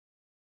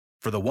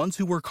For the ones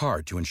who work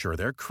hard to ensure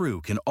their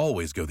crew can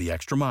always go the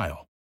extra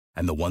mile,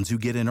 and the ones who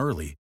get in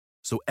early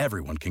so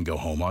everyone can go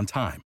home on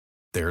time,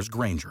 there's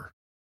Grainger,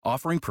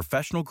 offering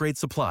professional-grade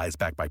supplies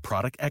backed by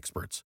product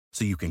experts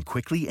so you can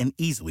quickly and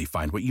easily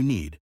find what you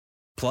need.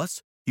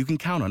 Plus, you can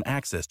count on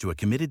access to a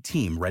committed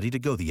team ready to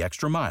go the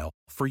extra mile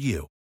for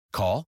you.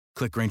 Call,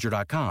 click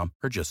Grainger.com,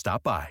 or just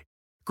stop by.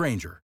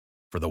 Grainger,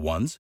 for the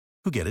ones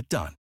who get it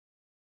done.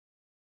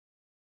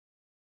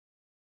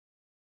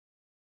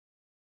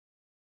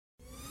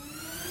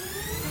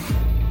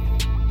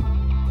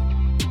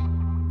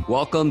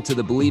 Welcome to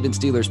the Believe in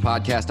Steelers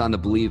podcast on the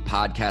Believe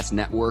Podcast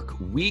Network.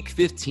 Week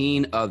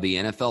 15 of the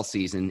NFL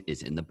season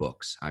is in the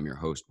books. I'm your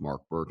host,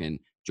 Mark Bergen,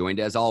 joined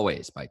as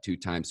always by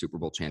two-time Super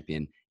Bowl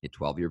champion and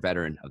 12-year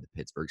veteran of the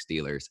Pittsburgh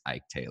Steelers,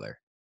 Ike Taylor.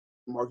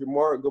 Mark, good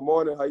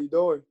morning. How you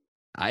doing?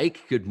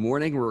 Ike, good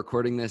morning. We're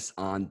recording this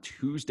on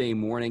Tuesday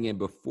morning, and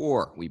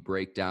before we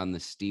break down the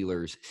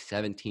Steelers'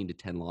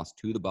 17-10 loss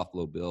to the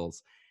Buffalo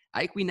Bills,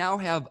 Ike, we now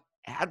have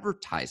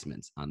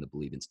advertisements on the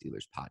Believe in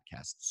Steelers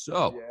podcast.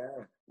 So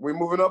yeah, we're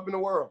moving up in the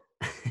world.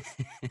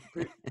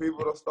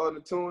 People are starting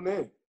to tune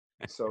in.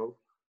 So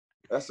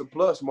that's a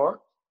plus,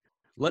 Mark.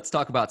 Let's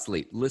talk about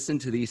sleep. Listen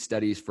to these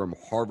studies from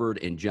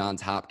Harvard and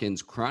Johns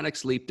Hopkins. Chronic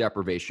sleep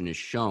deprivation is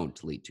shown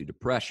to lead to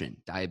depression,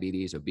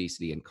 diabetes,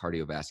 obesity, and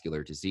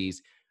cardiovascular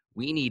disease.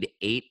 We need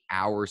 8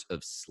 hours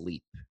of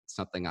sleep.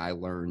 Something I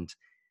learned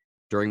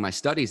during my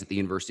studies at the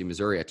University of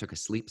Missouri. I took a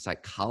sleep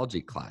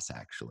psychology class,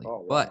 actually. Oh,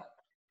 wow. But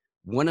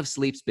one of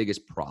sleep's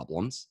biggest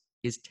problems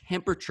is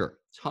temperature.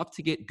 Tough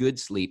to get good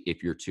sleep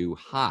if you're too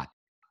hot.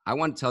 I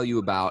want to tell you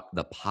about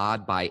the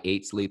Pod by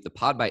 8 Sleep. The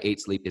Pod by 8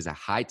 Sleep is a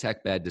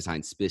high-tech bed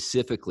designed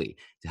specifically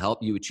to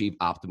help you achieve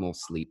optimal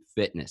sleep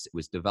fitness. It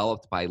was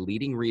developed by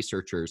leading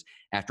researchers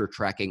after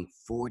tracking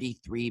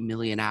 43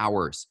 million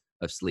hours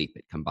of sleep.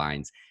 It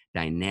combines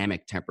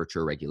dynamic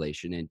temperature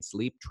regulation and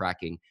sleep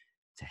tracking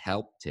to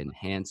help to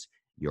enhance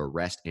your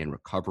rest and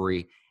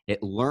recovery.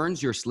 It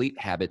learns your sleep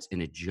habits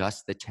and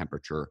adjusts the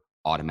temperature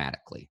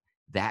automatically.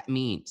 That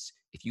means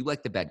if you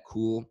like the bed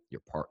cool,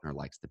 your partner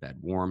likes the bed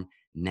warm.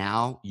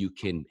 Now you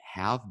can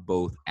have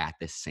both at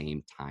the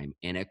same time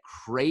in a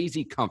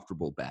crazy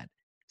comfortable bed.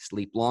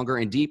 Sleep longer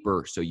and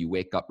deeper so you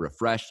wake up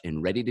refreshed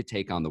and ready to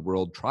take on the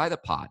world. Try the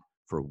Pod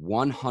for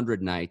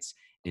 100 nights.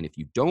 And if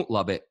you don't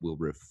love it, we'll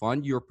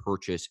refund your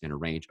purchase and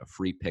arrange a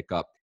free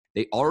pickup.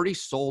 They already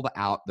sold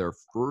out their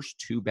first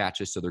 2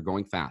 batches, so they're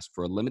going fast.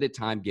 For a limited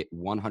time, get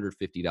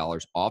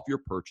 $150 off your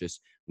purchase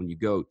when you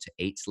go to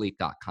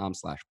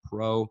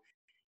 8sleep.com/pro,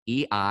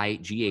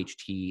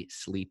 EIGHT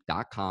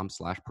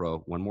sleep.com/pro.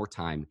 One more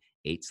time,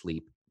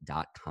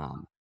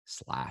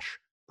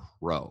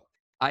 8sleep.com/pro.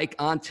 Ike,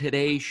 on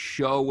today's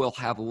show, we'll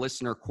have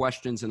listener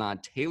questions, and on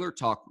Taylor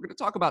Talk, we're going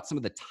to talk about some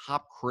of the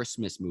top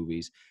Christmas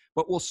movies,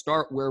 but we'll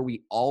start where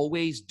we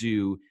always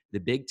do, the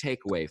big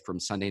takeaway from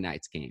Sunday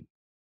night's game.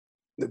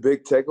 The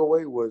big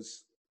takeaway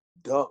was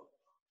Duck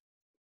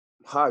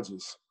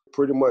Hodges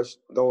pretty much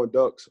throwing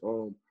ducks.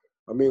 I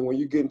mean, when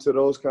you get into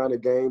those kind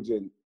of games,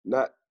 and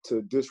not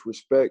to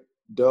disrespect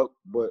Duck,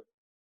 but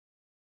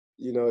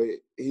you know,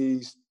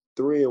 he's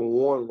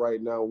 3-1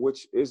 right now,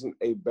 which isn't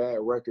a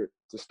bad record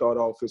to start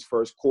off his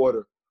first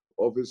quarter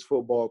of his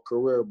football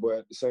career. But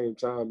at the same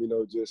time, you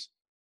know, just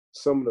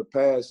some of the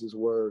passes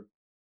were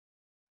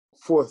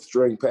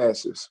fourth-string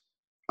passes,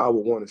 I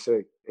would want to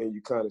say, and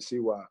you kind of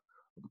see why.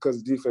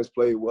 Because the defense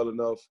played well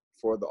enough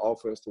for the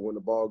offense to win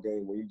the ball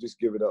game. When you just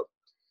give it up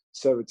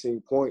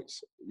 17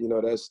 points, you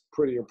know, that's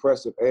pretty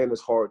impressive, and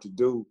it's hard to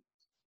do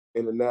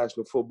in the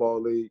National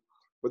Football League.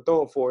 But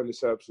throwing 4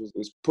 interceptions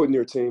is putting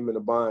your team in a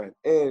bind.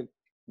 And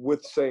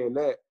with saying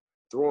that,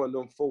 throwing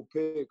them 4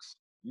 picks,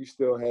 you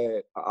still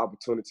had an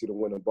opportunity to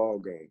win a ball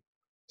game.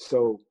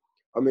 So,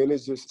 I mean,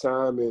 it's just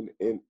time and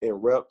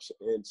reps,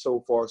 and so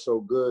far so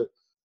good.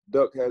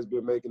 Duck has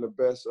been making the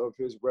best of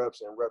his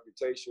reps and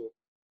reputation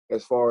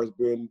as far as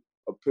being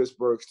a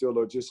Pittsburgh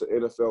Steeler, just an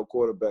NFL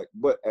quarterback.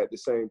 But at the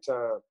same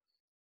time,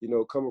 you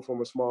know, coming from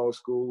a small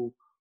school,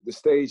 the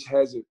stage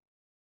hasn't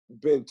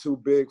been too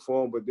big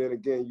for him. But then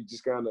again, you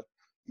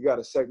got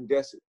to second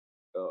guess it.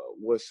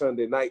 Was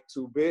Sunday night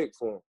too big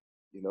for him?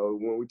 You know,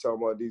 when we talk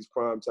about these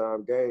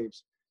primetime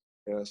games,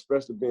 and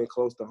especially being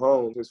close to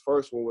home, his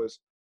first one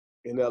was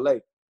in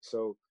L.A.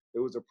 So it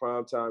was a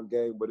primetime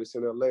game, but it's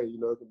in L.A. You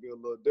know, it can be a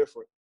little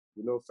different.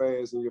 You know,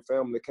 fans and your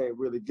family can't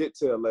really get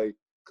to L.A.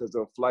 because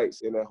the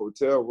flights in that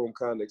hotel room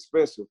kind of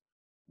expensive.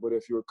 But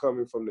if you're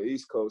coming from the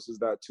East Coast,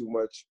 it's not too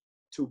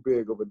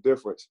big of a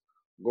difference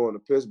going to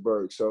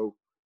Pittsburgh. So,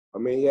 I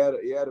mean, he had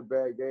a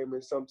bad game,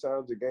 and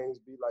sometimes the games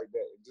be like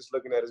that. Just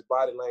looking at his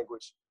body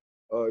language,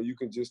 you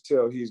can just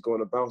tell he's going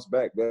to bounce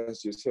back.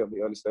 That's just him.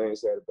 He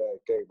understands he had a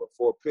bad game. But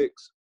 4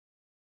 picks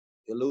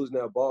and losing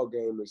that ball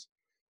game is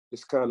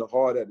kind of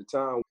hard at the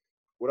time.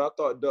 What I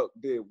thought Duck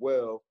did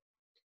well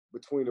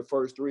between the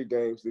first 3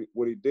 games,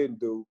 what he didn't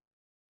do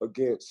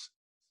against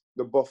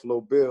the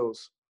Buffalo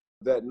Bills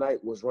that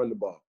night was run the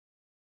ball.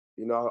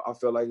 You know, I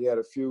felt like he had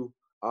a few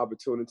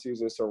opportunities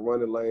in some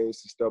running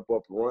lanes to step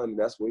up and run, and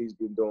that's what he's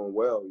been doing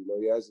well. You know,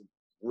 he hasn't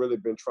really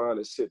been trying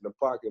to sit in the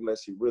pocket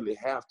unless he really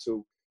have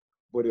to.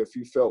 But if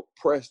he felt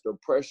pressed or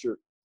pressured,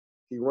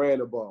 he ran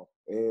the ball.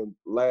 And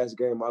last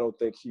game, I don't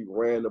think he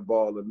ran the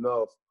ball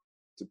enough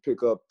to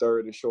pick up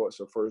third and shorts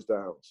or first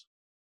downs.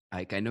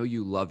 Ike, I know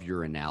you love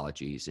your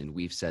analogies, and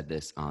we've said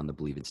this on the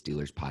Believe in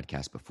Steelers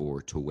podcast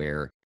before, to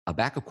where a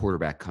backup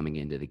quarterback coming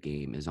into the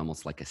game is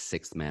almost like a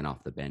sixth man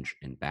off the bench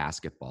in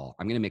basketball.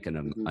 I'm going to make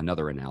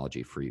another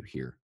analogy for you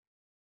here.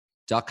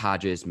 Duck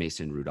Hodges,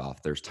 Mason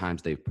Rudolph, there's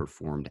times they've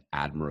performed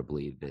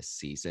admirably this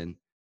season,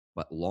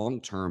 but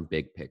long-term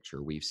big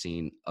picture, we've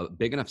seen a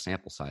big enough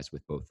sample size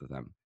with both of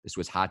them. This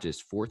was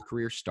Hodges' fourth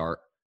career start.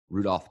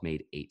 Rudolph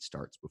made 8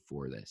 starts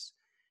before this.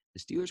 The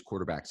Steelers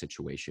quarterback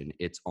situation,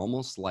 it's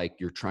almost like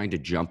you're trying to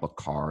jump a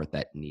car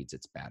that needs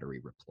its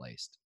battery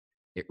replaced.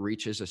 It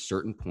reaches a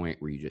certain point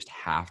where you just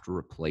have to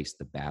replace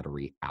the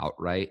battery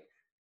outright.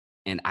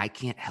 And I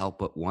can't help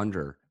but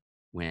wonder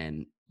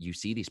when you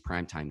see these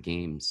primetime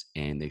games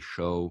and they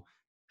show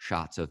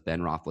shots of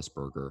Ben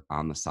Roethlisberger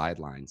on the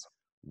sidelines,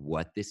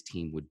 what this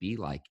team would be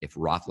like if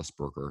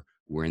Roethlisberger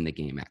were in the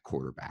game at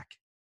quarterback.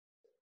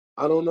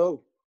 I don't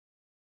know.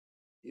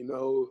 You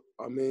know,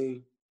 I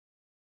mean,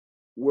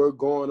 we're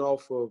going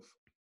off of,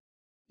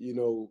 you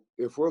know,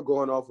 if we're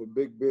going off of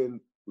Big Ben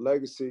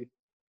legacy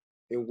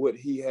and what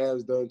he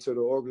has done to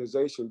the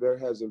organization, there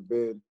hasn't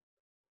been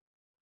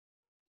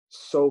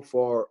so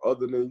far,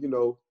 other than, you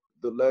know,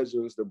 the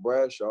legends, the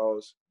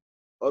Bradshaws,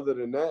 other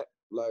than that,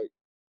 like,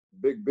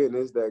 Big Ben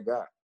is that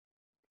guy.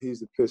 He's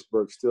the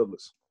Pittsburgh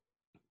Steelers.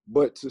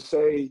 But to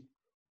say,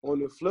 on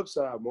the flip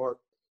side, Mark,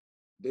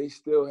 they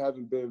still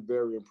haven't been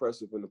very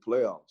impressive in the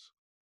playoffs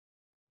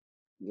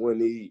when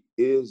he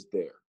is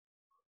there,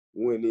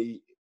 when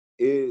he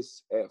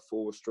is at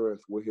full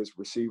strength with his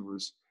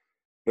receivers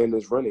and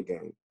his running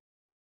game.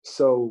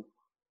 So,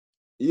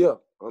 yeah,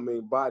 I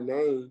mean, by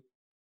name,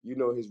 you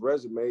know his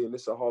resume, and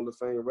it's a Hall of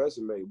Fame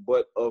resume.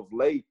 But of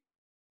late,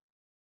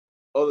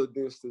 other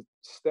than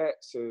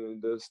stats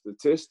and the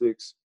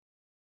statistics,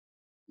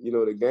 you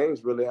know, the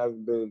games really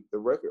haven't been, the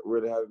record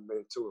really haven't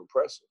been too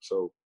impressive.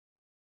 So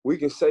we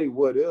can say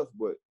what if,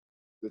 but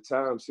the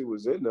times he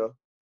was in there,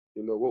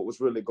 you know, what was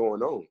really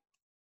going on.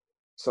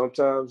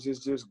 Sometimes it's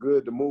just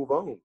good to move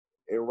on.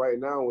 And right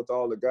now, with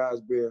all the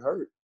guys being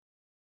hurt,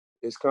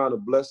 it's kind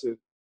of blessed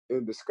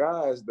in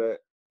disguise that,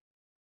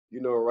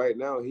 you know, right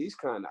now he's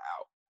kind of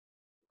out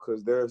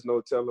because there's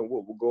no telling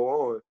what will go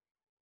on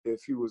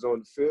if he was on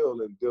the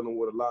field and dealing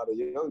with a lot of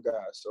young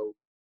guys. So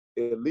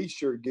at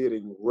least you're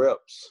getting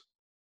reps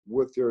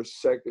with your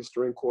second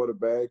string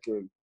quarterback,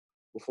 and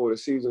before the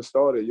season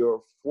started,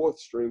 your fourth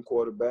string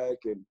quarterback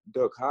and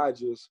Duck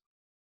Hodges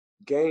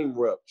game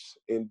reps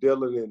and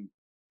dealing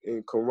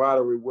in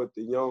camaraderie with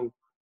the young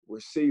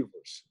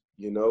receivers,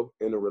 you know,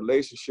 and the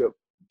relationship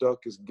Duck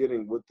is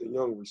getting with the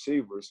young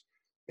receivers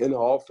in the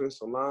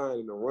offensive line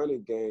and the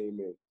running game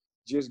and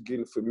just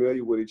getting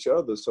familiar with each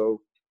other.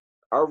 So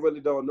I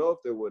really don't know if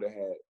they would have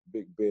had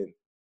Big Ben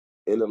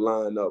in the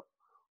lineup,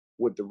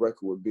 what the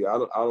record would be. I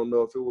don't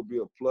know if it would be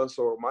a plus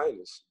or a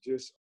minus,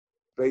 just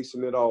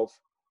basing it off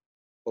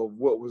of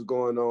what was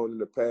going on in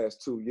the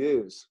past 2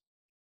 years,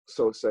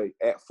 so say,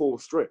 at full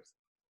strength,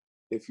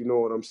 if you know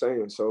what I'm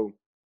saying. So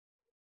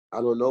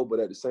I don't know, but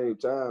at the same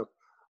time,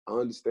 I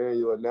understand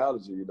your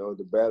analogy. You know,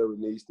 the battery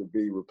needs to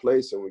be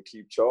replaced and we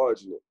keep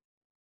charging it.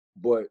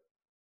 But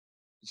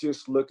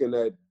just looking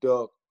at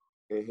Duck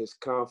and his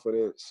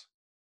confidence,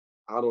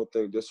 I don't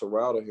think this will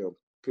rattle him.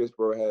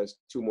 Pittsburgh has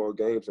 2 more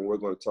games, and we're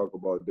going to talk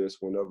about this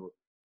whenever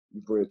you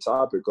bring a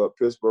topic up.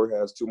 Pittsburgh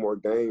has 2 more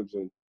games,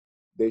 and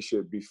they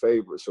should be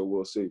favored, so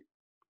we'll see.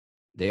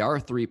 They are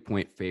a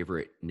 3-point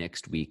favorite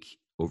next week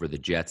over the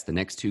Jets. The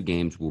next 2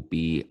 games will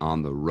be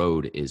on the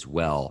road as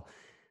well.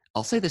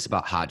 I'll say this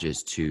about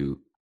Hodges, too.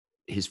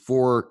 His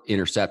 4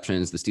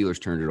 interceptions, the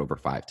Steelers turned it over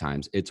 5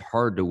 times. It's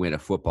hard to win a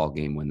football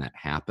game when that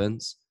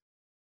happens.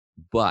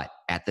 But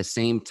at the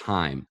same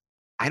time,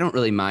 I don't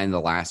really mind the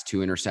last 2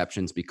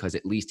 interceptions because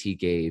at least he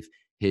gave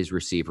his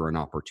receiver an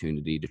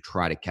opportunity to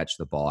try to catch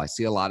the ball. I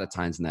see a lot of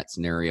times in that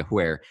scenario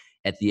where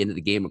at the end of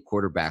the game, a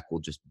quarterback will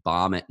just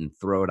bomb it and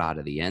throw it out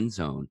of the end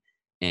zone,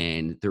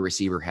 and the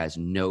receiver has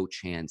no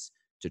chance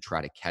to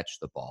try to catch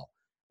the ball.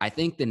 I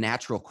think the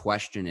natural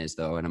question is,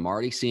 though, and I'm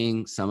already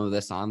seeing some of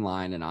this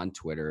online and on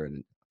Twitter,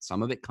 and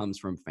some of it comes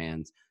from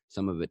fans,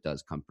 some of it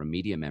does come from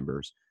media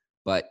members,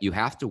 but you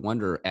have to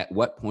wonder at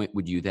what point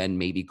would you then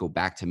maybe go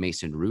back to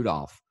Mason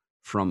Rudolph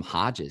from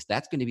Hodges?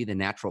 That's going to be the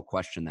natural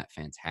question that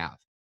fans have.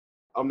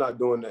 I'm not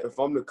doing that. If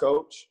I'm the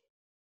coach,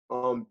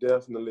 I'm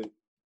definitely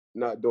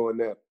not doing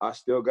that. I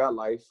still got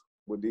life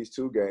with these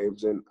 2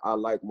 games, and I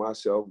like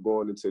myself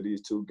going into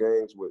these 2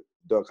 games with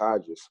Duck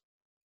Hodges.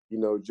 You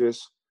know,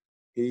 just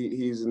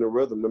he's in the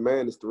rhythm. The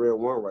man is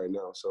 3-1 right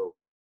now, so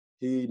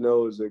he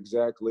knows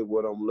exactly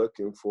what I'm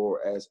looking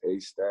for as a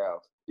staff.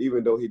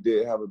 Even though he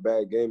did have a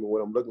bad game, and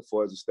what I'm looking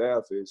for as a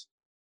staff is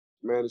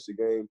manage the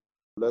game.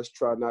 Let's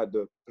try not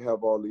to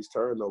have all these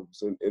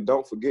turnovers. And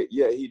don't forget,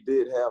 yeah, he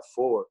did have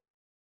 4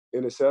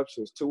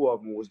 interceptions. 2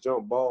 of them was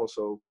jump balls,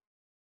 so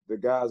the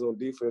guys on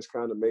defense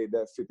kind of made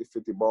that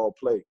 50-50 ball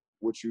play.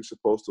 what you're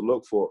supposed to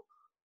look for.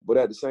 But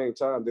at the same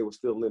time, they were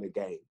still in the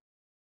game.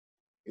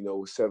 You know, it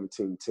was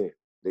 17-10.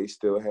 They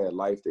still had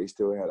life. They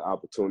still had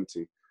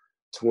opportunity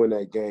to win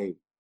that game.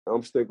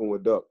 I'm sticking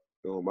with Duck.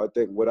 I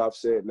think what I've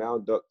said now,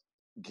 Duck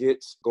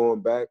gets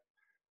going back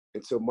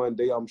until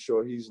Monday. I'm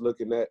sure he's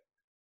looking at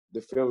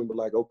the film and be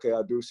like, okay,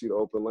 I do see the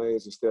open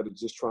lanes. Instead of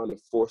just trying to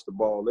force the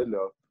ball in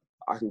there,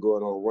 I can go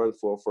ahead and run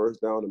for a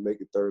first down and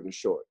make it 3rd and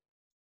short.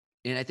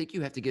 And I think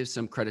you have to give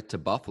some credit to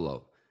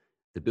Buffalo.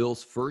 The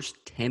Bills'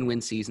 first 10-win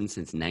season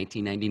since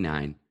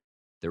 1999.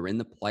 They're in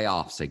the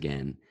playoffs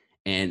again.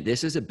 And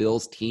this is a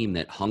Bills team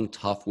that hung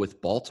tough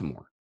with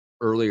Baltimore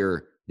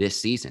earlier this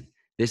season.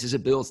 This is a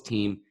Bills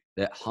team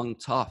that hung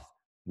tough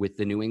with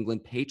the New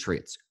England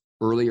Patriots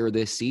earlier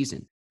this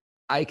season.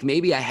 Ike,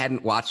 maybe I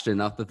hadn't watched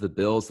enough of the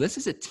Bills. This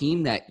is a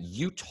team that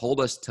you told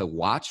us to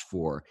watch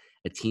for,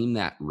 a team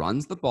that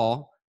runs the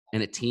ball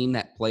and a team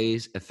that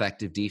plays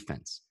effective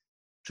defense.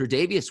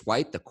 Tre'Davious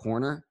White, the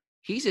corner,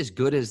 he's as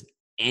good as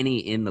any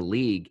in the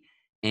league.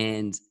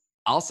 And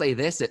I'll say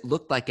this, it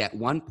looked like at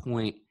one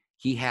point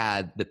he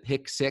had the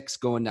pick 6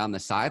 going down the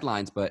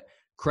sidelines, but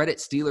credit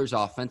Steelers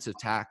offensive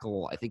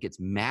tackle, I think it's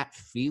Matt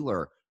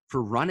Feeler,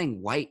 for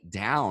running White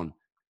down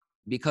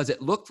because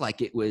it looked like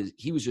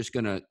he was just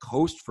going to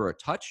coast for a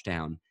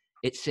touchdown.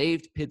 It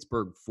saved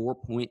Pittsburgh 4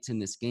 points in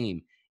this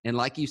game. And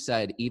like you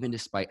said, even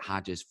despite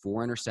Hodges'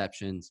 4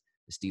 interceptions,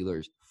 the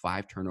Steelers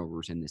 5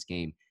 turnovers in this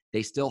game,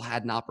 they still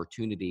had an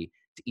opportunity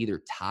to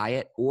either tie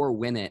it or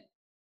win it,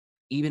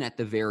 even at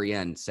the very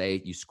end.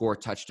 Say you score a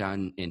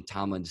touchdown and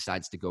Tomlin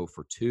decides to go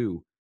for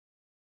 2.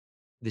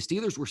 The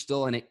Steelers were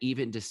still in it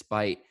even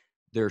despite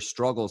their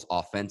struggles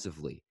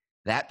offensively.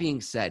 That being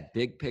said,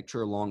 big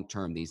picture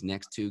long-term, these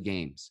next 2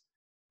 games,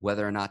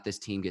 whether or not this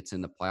team gets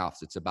in the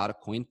playoffs, it's about a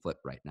coin flip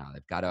right now.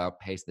 They've got to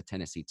outpace the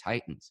Tennessee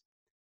Titans.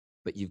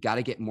 But you've got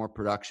to get more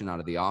production out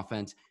of the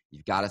offense.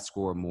 You've got to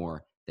score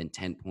more than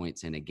 10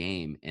 points in a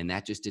game. And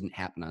that just didn't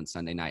happen on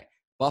Sunday night.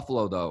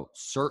 Buffalo, though,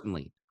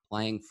 certainly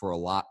playing for a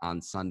lot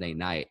on Sunday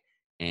night.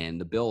 And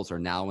the Bills are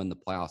now in the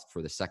playoffs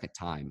for the second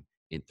time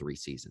in 3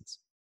 seasons.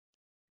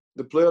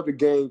 The play of the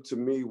game to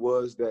me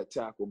was that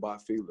tackle by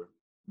Feeler,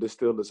 the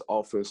Steelers'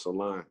 offensive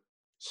line.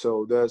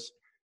 So that's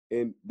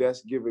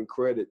giving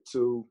credit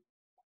to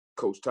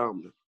Coach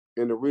Tomlin.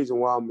 And the reason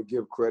why I'm going to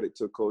give credit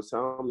to Coach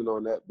Tomlin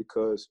on that,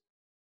 because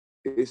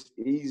it's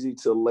easy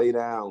to lay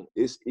down.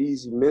 It's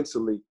easy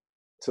mentally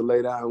to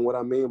lay down. And what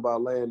I mean by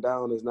laying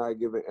down is not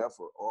giving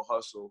effort or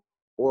hustle,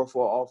 or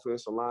for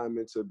offensive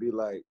linemen to be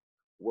like,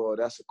 well,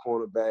 that's a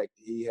cornerback.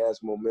 He has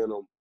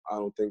momentum. I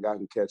don't think I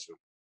can catch him.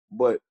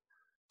 But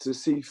to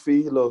see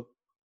Feeler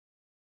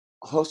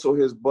hustle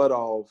his butt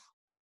off,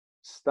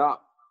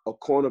 stop a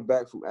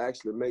cornerback from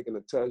actually making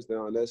a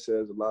touchdown, that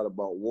says a lot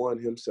about, one,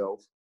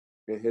 himself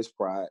and his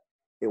pride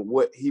and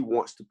what he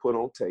wants to put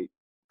on tape,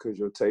 because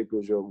your tape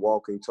is your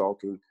walking,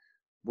 talking,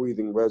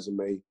 breathing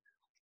resume.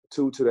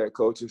 2, to that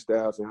coaching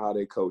staff and how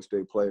they coach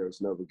their players,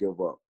 never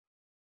give up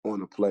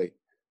on a play.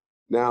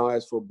 Now,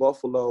 as for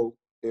Buffalo,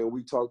 and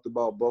we talked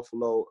about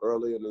Buffalo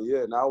earlier in the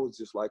year, and I was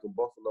just liking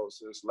Buffalo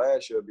since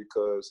last year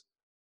because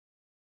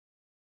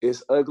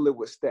it's ugly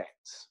with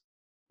stats.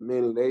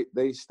 Meaning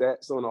they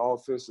stats on the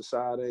offensive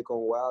side ain't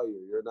going to wow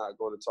you. You're not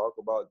going to talk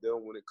about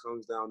them when it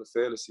comes down to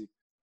fantasy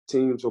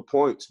teams or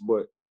points.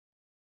 But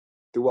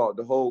throughout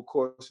the whole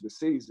course of the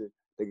season,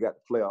 they got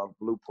the playoff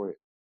blueprint.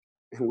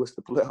 And what's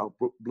the playoff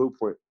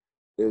blueprint?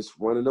 It's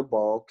running the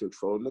ball,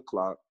 controlling the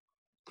clock,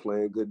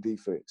 playing good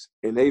defense.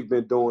 And they've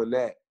been doing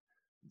that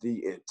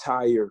the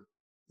entire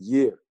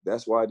year.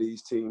 That's why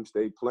these teams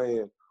they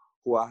playing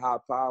who are high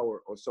power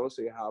or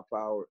associate high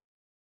power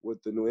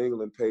with the New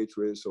England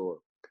Patriots or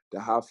the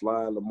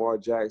high-flying Lamar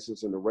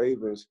Jacksons and the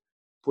Ravens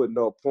putting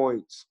up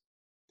points,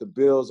 the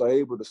Bills are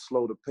able to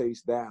slow the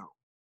pace down.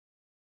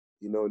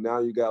 You know, now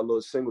you got a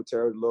little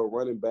Singletary, a little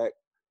running back.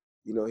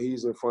 You know,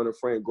 he's in front of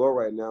Frank Gore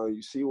right now, and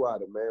you see why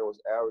the man was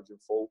averaging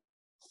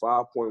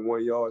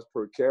 5.1 yards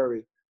per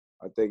carry.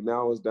 I think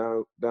now it's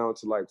down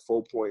to like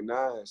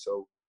 4.9.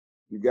 So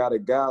you got a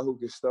guy who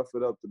can stuff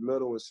it up the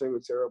middle in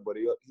Singletary, but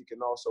he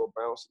can also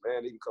bounce,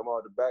 man. He can come out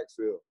of the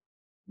backfield.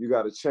 You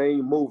got a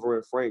chain mover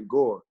in Frank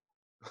Gore.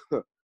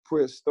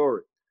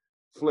 Prehistoric,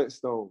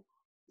 Flintstone,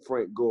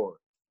 Frank Gore.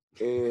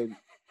 And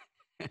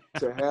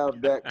to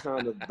have that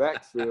kind of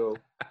backfield,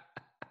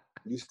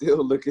 you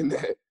still looking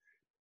at,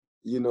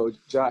 you know,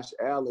 Josh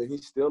Allen.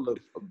 He's still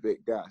a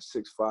big guy,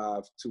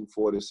 6'5",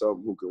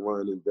 240-something, who can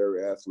run and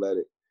very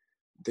athletic.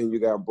 Then you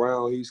got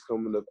Brown. He's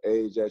coming of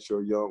age at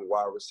your young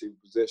wide receiver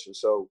position.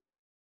 So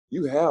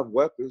you have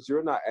weapons.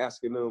 You're not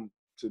asking them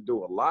to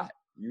do a lot.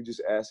 You're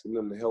just asking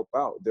them to help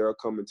out. They're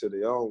coming to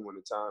their own when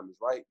the time is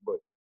right. But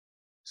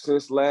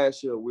since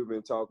last year, we've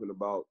been talking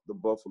about the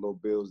Buffalo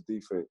Bills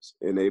defense,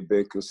 and they've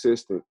been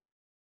consistent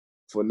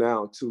for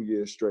now 2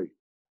 years straight.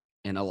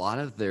 And a lot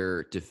of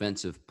their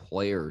defensive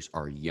players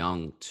are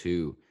young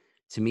too.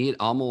 To me, it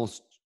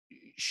almost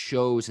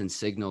shows and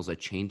signals a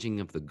changing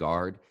of the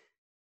guard.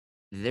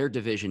 Their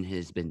division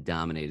has been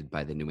dominated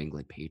by the New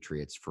England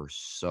Patriots for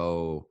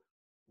so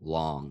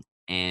long.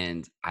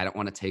 And I don't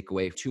want to take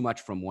away too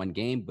much from one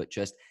game, but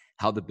just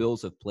how the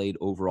Bills have played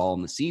overall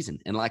in the season.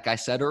 And like I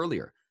said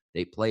earlier,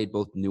 they played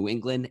both New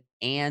England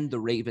and the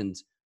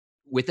Ravens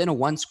within a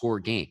one-score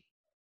game.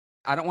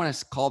 I don't want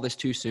to call this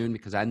too soon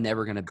because I'm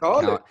never going to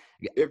Call count.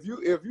 it. If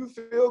you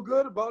feel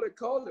good about it,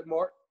 call it,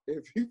 Mark.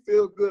 If you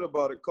feel good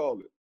about it, call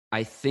it.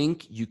 I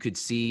think you could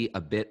see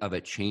a bit of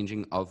a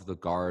changing of the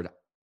guard.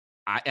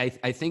 I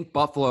think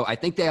Buffalo, I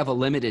think they have a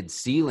limited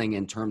ceiling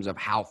in terms of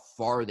how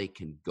far they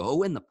can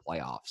go in the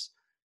playoffs.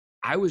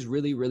 I was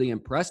really, really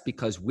impressed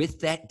because with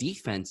that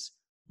defense,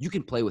 you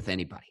can play with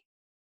anybody.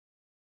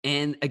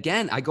 And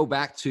again, I go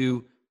back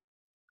to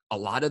a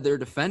lot of their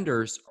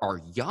defenders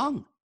are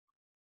young.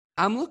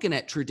 I'm looking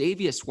at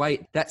Tre'Davious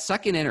White, that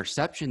second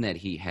interception that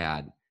he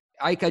had.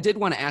 Ike, I did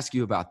want to ask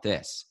you about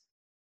this.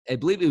 I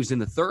believe it was in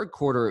the third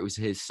quarter. It was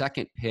his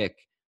second pick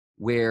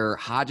where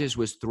Hodges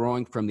was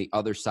throwing from the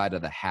other side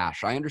of the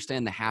hash. I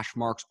understand the hash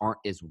marks aren't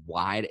as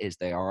wide as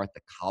they are at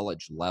the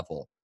college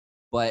level,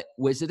 but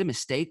was it a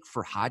mistake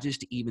for Hodges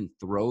to even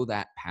throw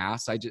that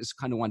pass? I just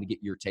kind of wanted to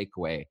get your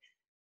takeaway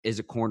as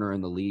a corner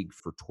in the league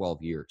for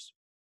 12 years.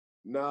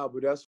 Nah,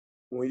 but that's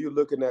when you're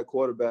looking at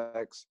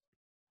quarterbacks,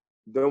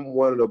 them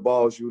one of the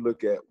balls you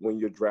look at when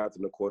you're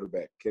drafting a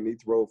quarterback. Can he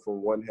throw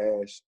from one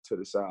hash to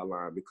the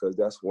sideline? Because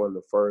that's one of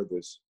the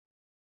furthest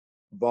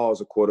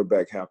balls a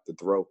quarterback have to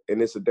throw,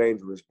 and it's a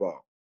dangerous ball.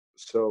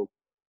 So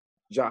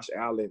Josh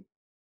Allen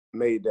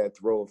made that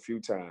throw a few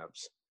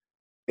times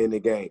in the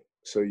game.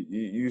 So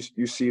you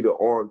see the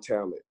arm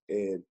talent,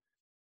 and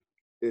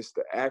it's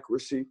the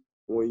accuracy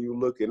when you're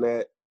looking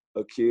at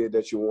a kid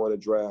that you want to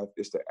draft.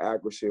 It's the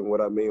accuracy, and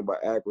what I mean by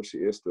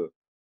accuracy is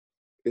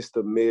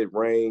the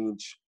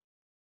mid-range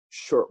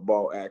short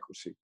ball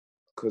accuracy.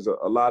 Because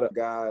a lot of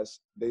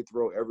guys, they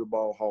throw every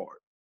ball hard.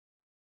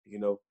 You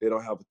know, they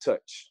don't have a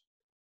touch.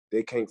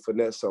 They can't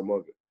finesse some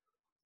of it.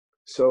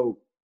 So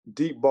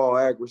deep ball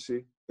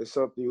accuracy is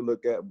something you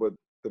look at, but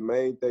the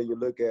main thing you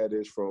look at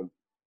is from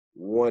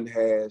one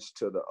hash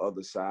to the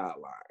other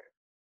sideline.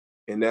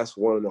 And that's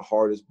one of the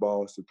hardest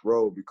balls to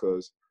throw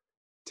because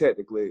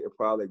technically it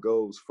probably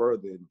goes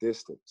further in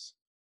distance.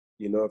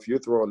 You know, if you're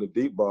throwing a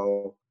deep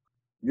ball,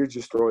 you're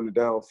just throwing it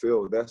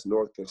downfield. That's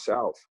north and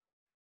south.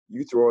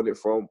 You throwing it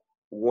from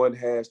one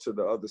hash to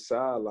the other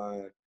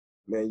sideline,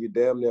 man, you're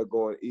damn near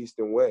going east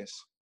and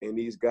west. And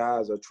these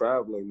guys are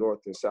traveling north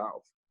and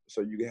south.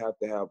 So you have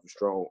to have a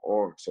strong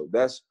arm. So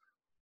that's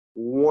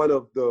one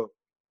of the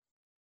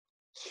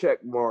check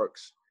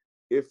marks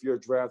if you're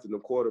drafting a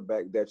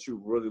quarterback that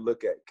you really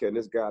look at. Can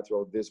this guy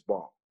throw this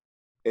ball?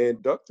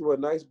 And Duck threw a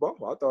nice ball.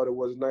 I thought it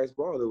was a nice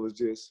ball. It was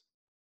just,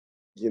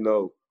 you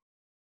know,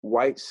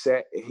 White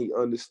sat and he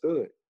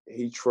understood.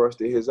 He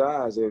trusted his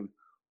eyes. And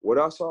what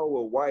I saw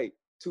with White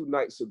 2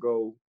 nights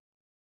ago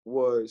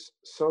was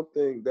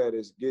something that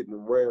is getting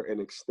rare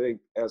and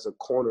extinct as a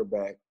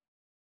cornerback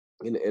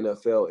in the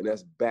NFL, and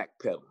that's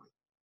backpedaling.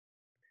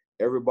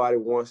 Everybody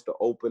wants to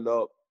open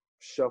up,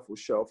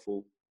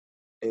 shuffle,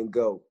 and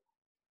go.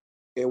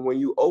 And when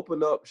you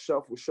open up,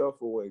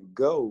 shuffle, and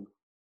go,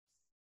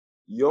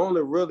 you're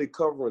only really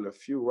covering a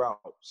few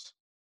routes.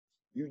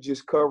 You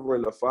just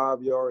covering a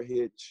 5-yard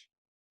hitch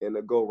and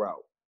a go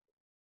route.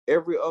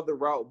 Every other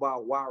route by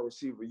a wide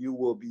receiver you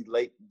will be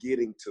late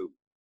getting to.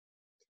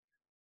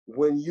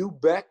 When you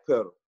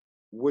backpedal,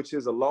 which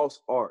is a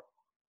lost art,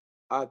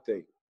 I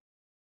think,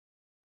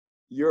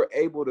 you're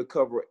able to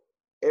cover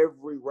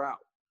every route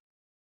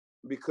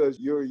because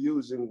you're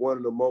using one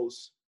of the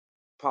most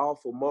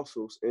powerful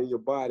muscles in your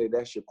body,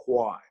 that's your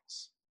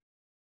quads.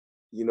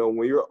 You know,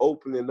 when you're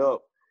opening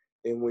up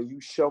and when you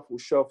shuffle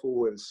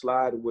and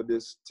slide with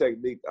this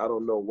technique, I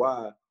don't know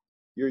why,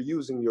 you're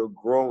using your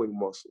growing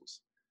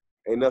muscles.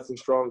 Ain't nothing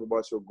strong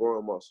about your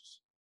growing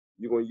muscles.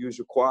 You're going to use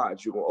your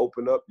quads. You're going to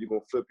open up, you're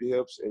going to flip your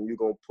hips, and you're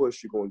going to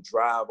push, you're going to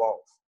drive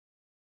off.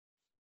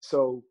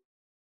 So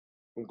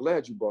I'm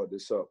glad you brought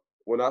this up.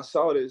 When I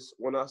saw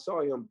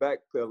him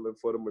backpedaling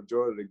for the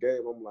majority of the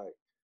game, I'm like,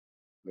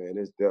 man,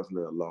 it's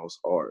definitely a lost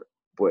art.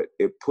 But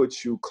it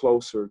puts you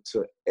closer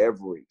to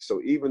every.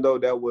 So even though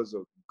that was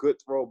a good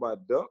throw by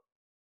Duck,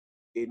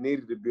 it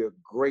needed to be a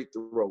great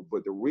throw.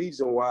 But the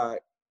reason why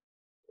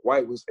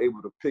White was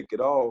able to pick it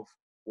off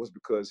was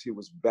because he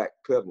was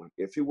backpedaling.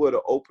 If he would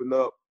have opened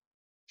up,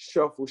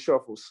 shuffle,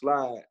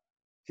 slide,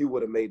 he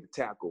would have made the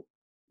tackle,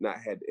 not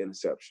had the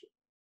interception.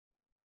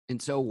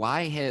 And so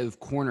why have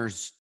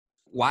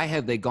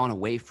they gone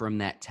away from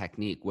that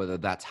technique, whether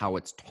that's how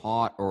it's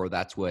taught or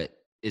that's what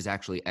is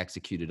actually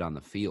executed on the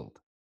field?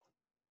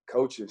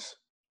 Coaches,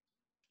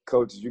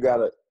 you got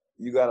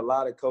a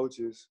lot of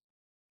coaches.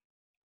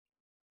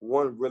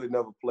 One, really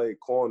never played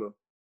corner.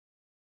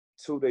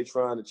 2, they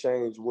trying to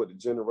change with the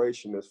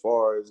generation as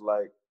far as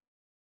like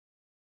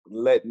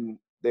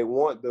they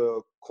want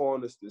the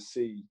corners to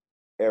see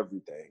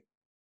everything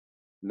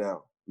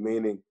now,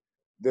 meaning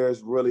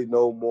there's really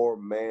no more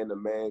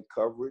man-to-man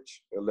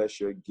coverage unless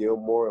you're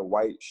Gilmore, and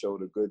White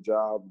showed a good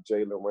job,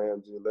 Jalen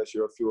Ramsey, unless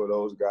you're a few of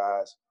those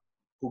guys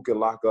who can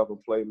lock up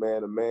and play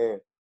man-to-man.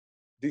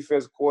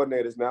 Defensive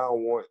coordinators now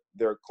want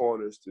their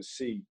corners to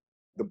see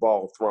the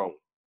ball thrown.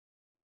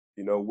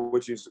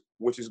 which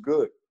is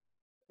good.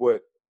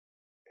 But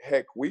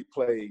heck, we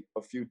played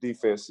a few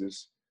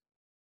defenses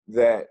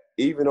that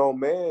even on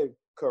man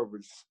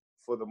coverage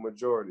for the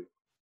majority,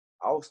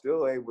 I was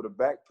still able to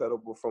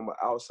backpedal from an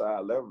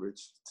outside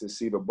leverage to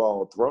see the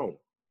ball thrown.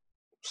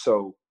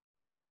 So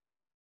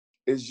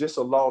it's just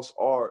a lost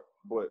art,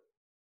 but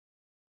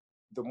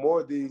the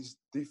more these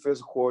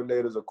defensive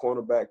coordinators or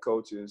cornerback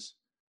coaches,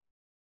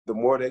 the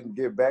more they can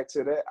get back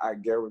to that, I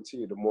guarantee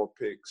you the more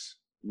picks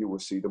you will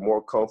see, the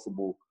more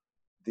comfortable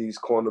these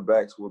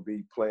cornerbacks will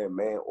be playing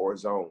man or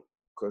zone.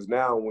 Because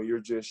now when you're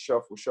just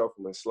shuffle,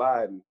 and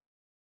sliding,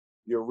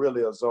 you're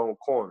really a zone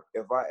corner.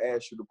 If I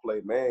ask you to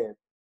play man,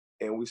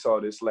 and we saw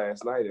this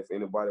last night, if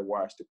anybody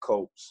watched the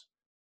Colts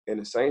in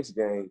the Saints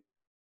game,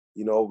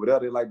 over there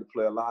they like to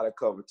play a lot of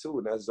cover too,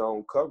 and that's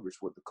zone coverage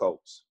with the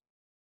Colts.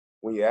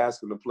 When you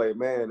ask them to play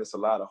man, it's a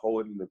lot of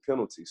holding and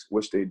penalties,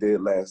 which they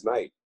did last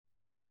night.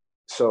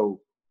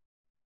 So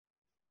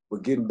we're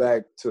getting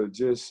back to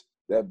just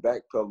that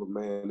backpedal,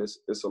 man.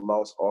 It's a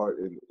lost art,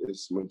 and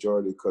it's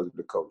majority because of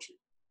the coaching.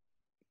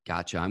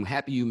 Gotcha. I'm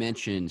happy you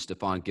mentioned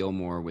Stephon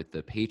Gilmore with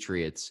the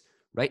Patriots.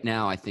 Right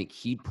now, I think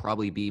he'd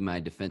probably be my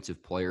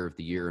defensive player of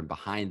the year. And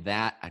behind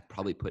that, I'd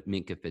probably put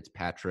Minkah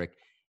Fitzpatrick.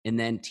 And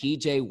then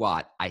TJ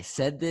Watt. I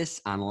said this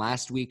on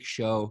last week's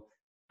show.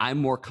 I'm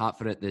more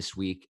confident this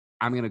week.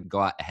 I'm going to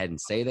go ahead and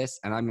say this,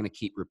 and I'm going to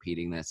keep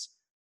repeating this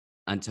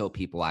until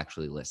people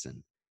actually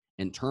listen.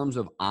 In terms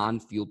of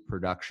on-field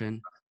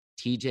production,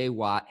 TJ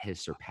Watt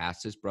has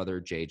surpassed his brother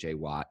JJ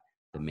Watt.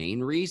 The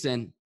main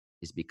reason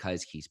is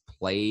because he's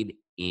played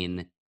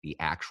in the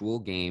actual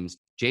games.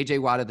 JJ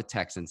Watt of the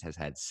Texans has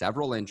had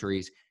several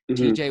injuries.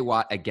 TJ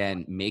Watt,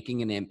 again,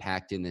 making an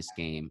impact in this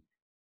game.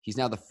 He's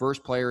now the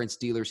first player in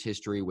Steelers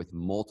history with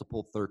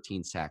multiple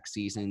 13-sack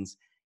seasons.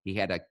 He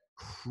had a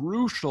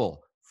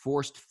crucial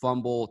forced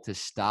fumble to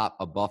stop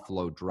a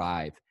Buffalo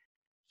drive.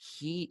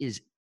 He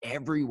is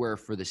everywhere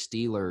for the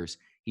Steelers.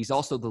 He's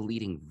also the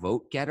leading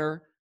vote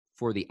getter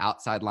for the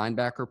outside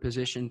linebacker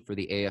position for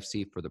the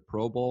AFC for the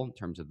Pro Bowl in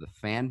terms of the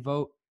fan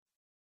vote.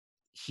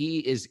 He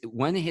is,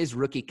 when his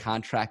rookie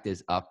contract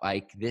is up,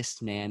 Ike,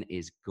 this man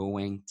is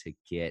going to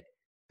get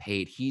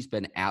paid. He's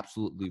been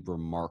absolutely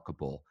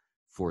remarkable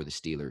for the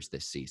Steelers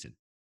this season.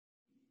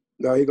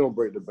 No, he's going to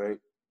break the bank,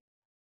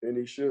 and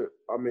he should.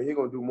 I mean, he's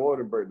going to do more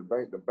than break the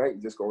bank. The bank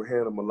just going to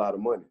hand him a lot of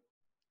money.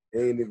 He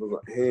ain't even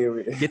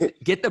going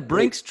get the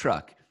Brinks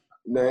truck.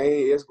 No,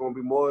 it's going to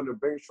be more than a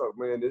Brinks truck,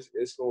 man.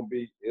 It's going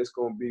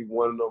to be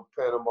one of them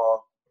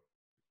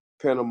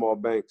Panama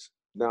banks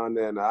down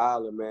there in the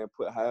island, man.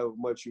 Put however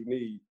much you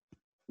need,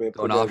 man.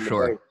 Going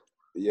offshore.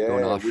 Yeah,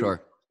 going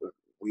offshore.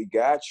 We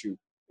got you,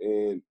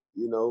 and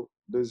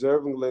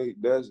deservingly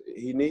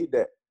he need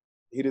that.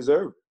 He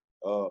deserves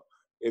it.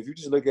 If you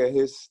just look at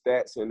his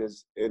stats and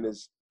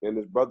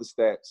his brother's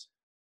stats,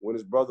 when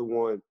his brother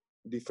won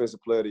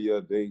Defensive Player of the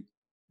Year,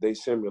 they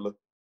similar,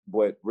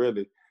 but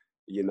really,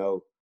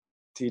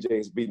 TJ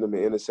is beating them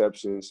in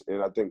interceptions,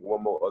 and I think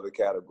one more other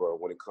category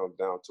when it comes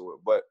down to it.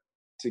 But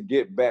to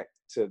get back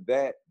to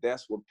that,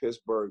 that's what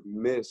Pittsburgh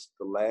missed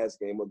the last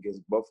game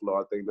against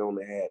Buffalo. I think they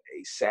only had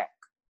a sack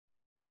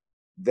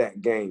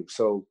that game.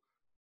 So,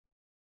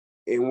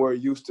 and we're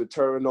used to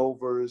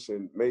turnovers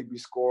and maybe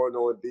scoring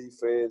on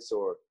defense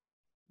or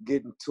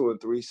getting 2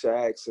 and 3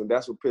 sacks, and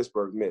that's what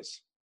Pittsburgh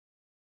missed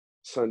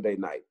Sunday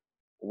night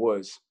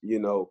was,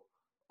 an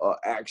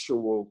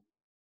actual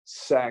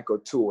sack or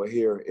two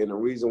here. And the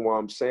reason why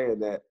I'm saying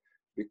that,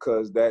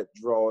 because that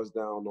draws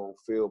down on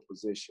field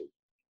position.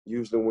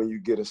 Usually when you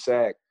get a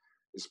sack,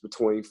 it's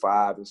between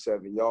 5 and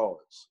 7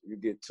 yards. You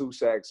get 2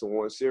 sacks in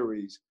one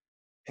series,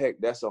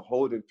 heck, that's a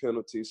holding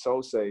penalty,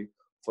 so say,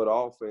 for the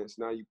offense.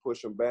 Now you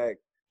push them back.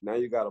 Now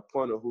you got a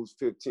punter who's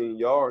 15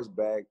 yards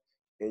back,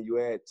 and you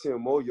add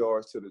 10 more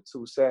yards to the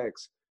 2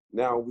 sacks.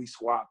 Now we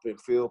swap in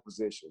field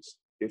positions,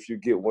 if you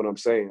get what I'm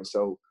saying.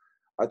 So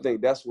I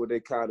think that's what they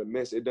kind of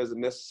miss. It doesn't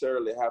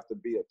necessarily have to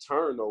be a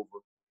turnover,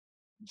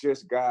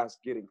 just guys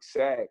getting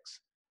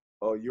sacks.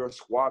 You're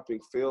swapping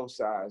field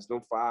size.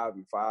 Them 5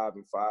 and 5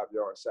 and 5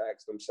 yard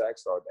sacks, them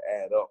sacks start to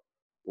add up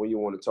when you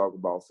want to talk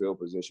about field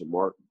position,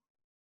 Mark.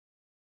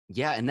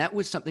 Yeah, and that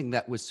was something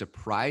that was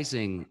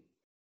surprising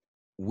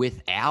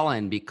with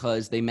Allen,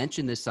 because they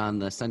mentioned this on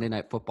the Sunday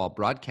Night Football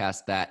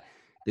broadcast that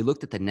they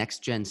looked at the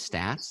next gen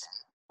stats.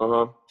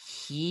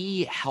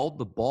 He held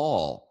the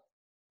ball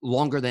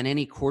longer than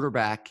any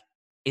quarterback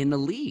in the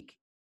league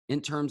in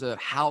terms of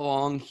how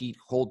long he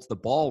holds the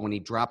ball when he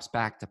drops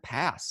back to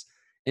pass.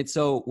 And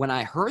so when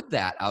I heard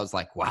that, I was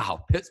like,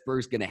 wow,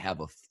 Pittsburgh's going to have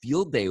a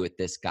field day with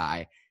this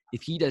guy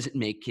if he doesn't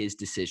make his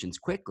decisions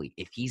quickly,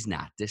 if he's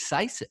not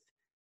decisive.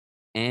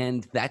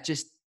 And that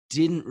just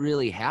didn't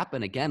really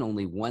happen. Again,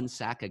 only 1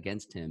 sack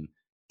against him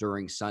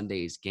during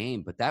Sunday's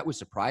game. But that was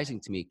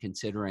surprising to me,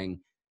 considering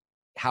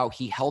how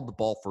he held the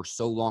ball for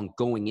so long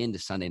going into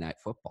Sunday Night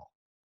Football.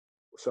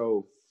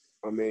 So,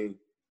 I mean,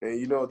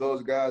 and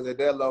those guys at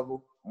that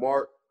level,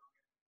 Mark,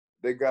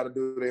 they got to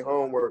do their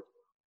homework.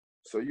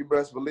 So you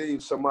best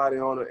believe somebody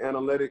on the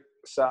analytic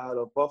side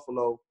of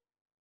Buffalo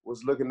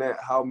was looking at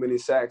how many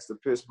sacks the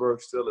Pittsburgh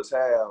Steelers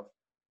have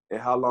and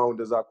how long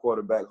does our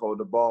quarterback hold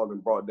the ball,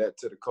 and brought that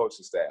to the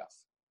coaching staff.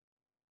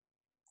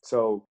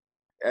 So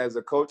as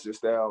a coaching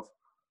staff,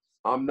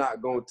 I'm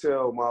not going to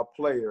tell my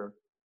player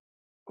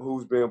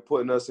who's been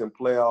putting us in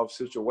playoff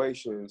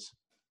situations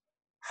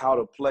how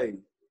to play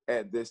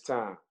at this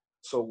time.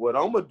 So what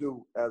I'm going to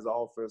do as an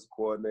offensive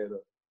coordinator,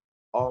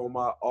 all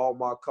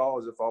my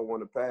calls, if I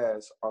want to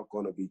pass, are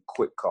going to be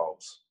quick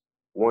calls.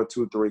 1,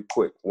 2, 3,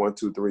 quick. 1,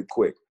 2, 3,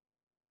 quick.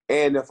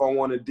 And if I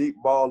want a deep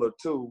ball or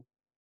two,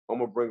 I'm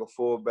going to bring a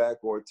fullback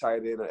or a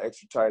tight end, an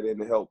extra tight end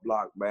to help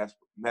block, max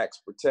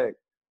protect,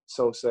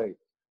 so say.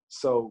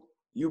 So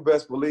you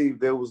best believe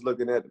they was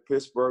looking at the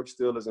Pittsburgh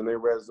Steelers and their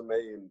resume,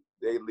 and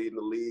they leading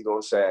the league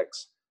on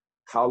sacks.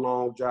 How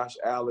long Josh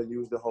Allen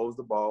used to hold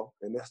the ball,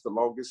 and that's the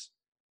longest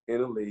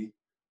in the league.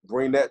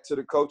 Bring that to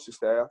the coaching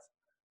staff.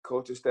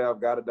 Coaching staff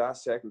got to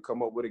dissect and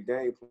come up with a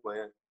game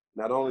plan,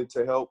 not only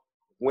to help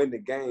win the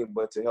game,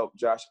 but to help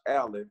Josh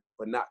Allen,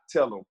 but not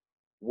tell him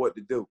what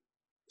to do.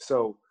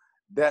 So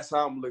that's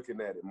how I'm looking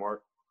at it,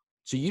 Mark.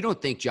 So you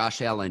don't think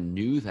Josh Allen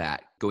knew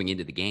that going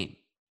into the game?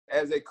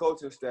 As a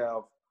coaching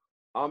staff,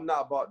 I'm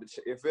not about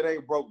to if it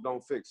ain't broke,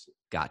 don't fix it.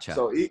 Gotcha.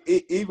 So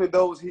even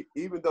though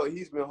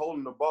he's been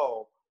holding the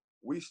ball,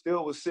 we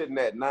still was sitting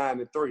at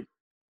 9-3.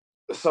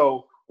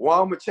 So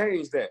I'm gonna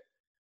change that.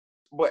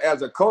 But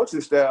as a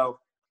coaching staff,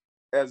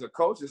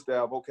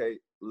 okay,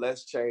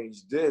 let's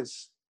change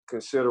this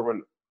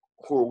considering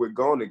who we're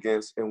going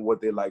against and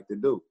what they like to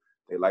do.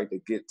 They like to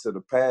get to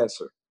the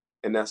passer,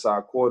 and that's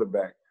our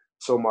quarterback.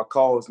 So my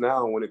calls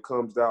now, when it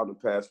comes down to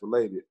pass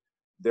related,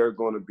 they're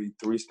going to be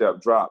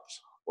 3-step drops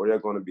or they're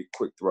going to be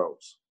quick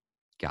throws.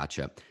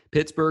 Gotcha.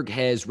 Pittsburgh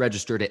has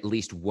registered at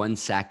least 1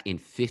 sack in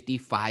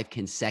 55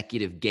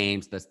 consecutive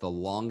games. That's the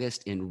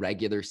longest in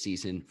regular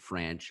season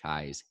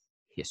franchise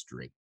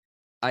history.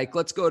 Ike,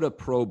 let's go to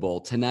Pro Bowl.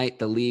 Tonight,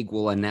 the league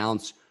will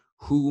announce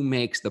who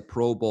makes the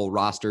Pro Bowl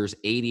rosters,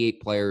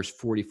 88 players,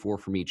 44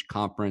 from each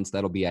conference.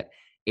 That'll be at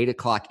 8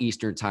 o'clock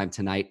Eastern time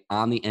tonight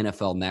on the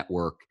NFL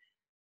Network.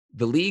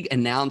 The league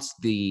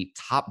announced the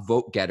top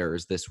vote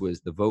getters. The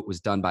vote was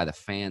done by the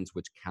fans,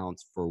 which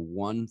counts for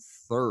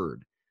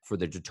 1/3 for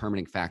the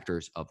determining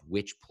factors of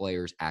which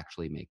players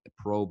actually make the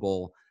Pro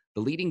Bowl.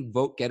 The leading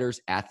vote getters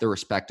at their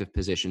respective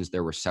positions,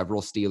 there were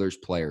several Steelers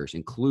players,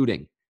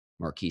 including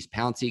Maurkice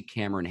Pouncey,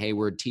 Cameron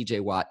Hayward, TJ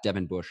Watt,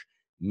 Devin Bush,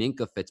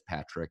 Minkah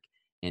Fitzpatrick,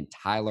 and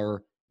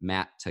Tyler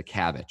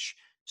Matakavich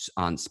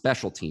on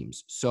special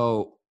teams.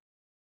 So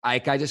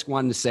Ike, I just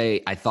wanted to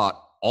say I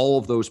thought all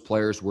of those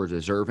players were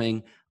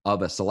deserving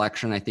of a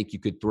selection. I think you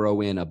could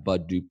throw in a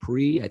Bud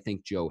Dupree. I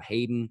think Joe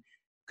Hayden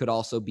could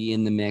also be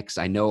in the mix.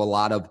 I know a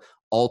lot of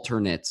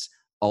alternates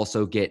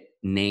also get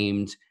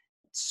named.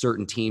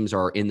 Certain teams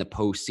are in the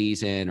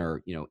postseason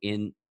or,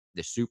 in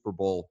the Super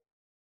Bowl,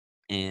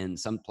 and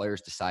some players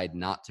decide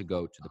not to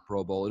go to the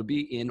Pro Bowl. It'll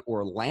be in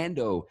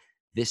Orlando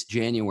this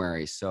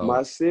January. So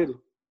my city.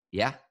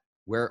 Yeah,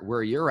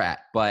 where you're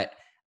at. But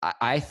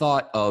I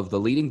thought of the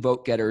leading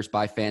vote getters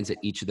by fans at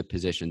each of the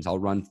positions. I'll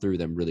run through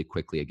them really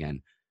quickly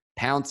again.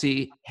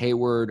 Pouncey,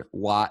 Hayward,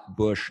 Watt,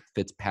 Bush,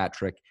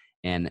 Fitzpatrick,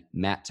 and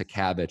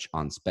Matakavich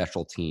on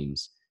special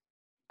teams.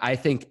 I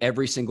think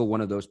every single one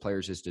of those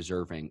players is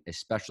deserving,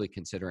 especially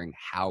considering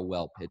how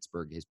well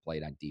Pittsburgh has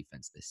played on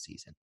defense this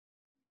season.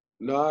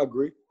 No, I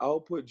agree.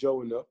 I'll put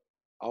Joe in there.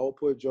 I'll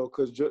put Joe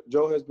because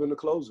Joe has been the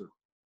closer.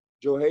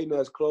 Joe Hayden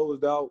has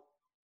closed out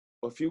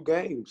a few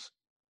games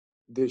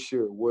this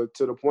year,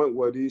 to the point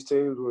where these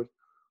teams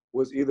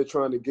was either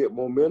trying to get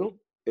momentum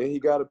and he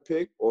got a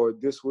pick, or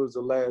this was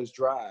the last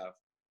drive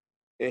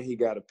and he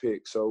got a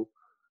pick. So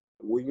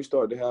when you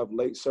start to have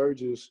late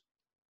surges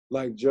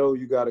like Joe,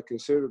 you got to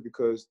consider,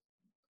 because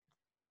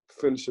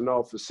finishing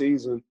off the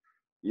season,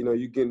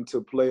 you get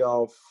into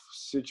playoff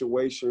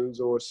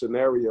situations or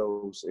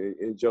scenarios,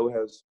 and Joe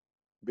has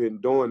been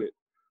doing it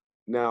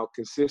now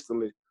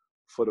consistently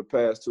for the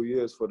past 2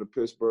 years for the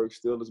Pittsburgh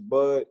Steelers.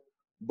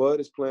 Bud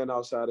is playing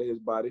outside of his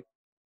body,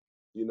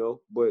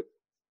 but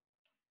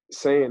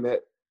saying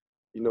that,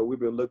 we've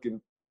been looking,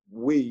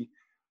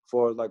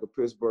 for like a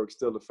Pittsburgh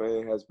Steelers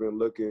fan, has been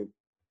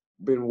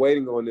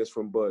waiting on this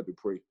from Bud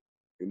Dupree,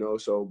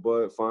 so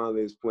Bud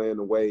finally is playing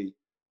the way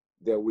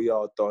that we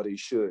all thought he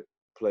should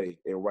play.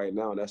 And right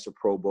now that's on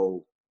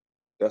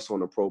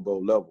a Pro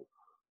Bowl level.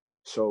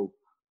 So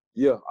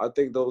yeah, I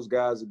think those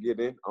guys will get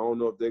in. I don't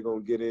know if they're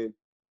going to get in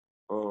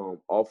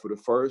off of the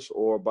first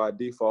or by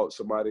default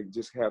somebody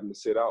just having to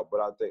sit out, but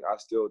I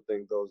still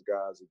think those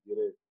guys will get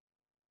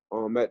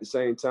in. At the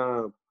same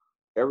time,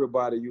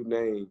 everybody you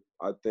name,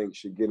 I think,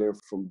 should get in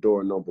from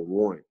door number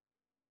 1,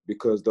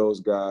 because those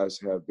guys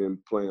have been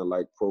playing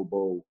like Pro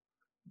Bowl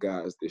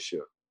guys this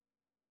year.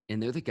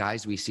 And they're the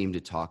guys we seem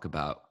to talk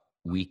about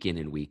week in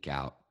and week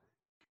out.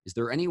 Is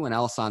there anyone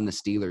else on the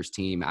Steelers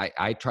team?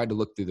 I tried to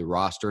look through the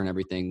roster and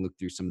everything, look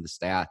through some of the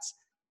stats.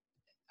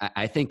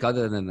 I think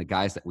other than the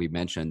guys that we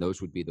mentioned,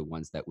 those would be the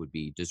ones that would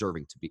be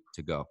deserving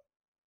to go.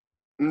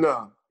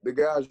 Nah, the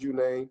guys you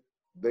name,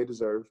 they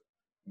deserve.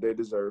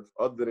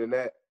 Other than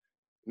that,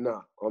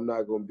 nah, I'm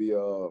not gonna be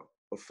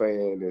a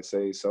fan and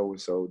say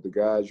so-and-so. The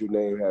guys you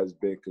name has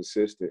been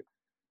consistent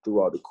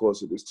throughout the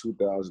course of this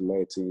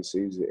 2019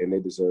 season, and they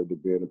deserve to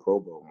be in the Pro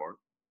Bowl, Mark.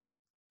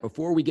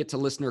 Before we get to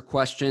listener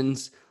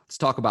questions, let's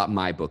talk about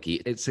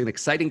MyBookie. It's an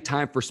exciting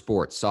time for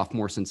sports.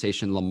 Sophomore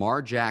sensation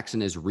Lamar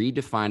Jackson is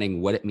redefining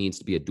what it means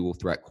to be a dual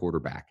threat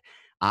quarterback.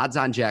 Odds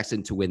on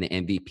Jackson to win the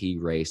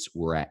MVP race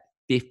were at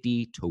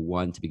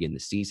 50-1 to begin the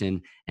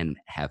season and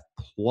have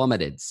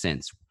plummeted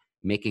since,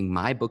 making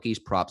MyBookie's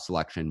prop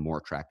selection more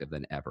attractive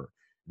than ever.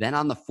 Then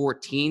on the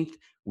 14th,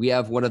 we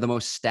have one of the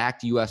most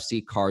stacked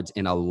UFC cards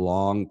in a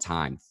long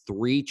time.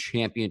 3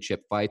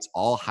 championship fights,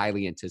 all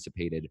highly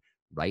anticipated,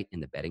 right in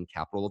the betting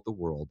capital of the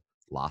world,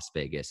 Las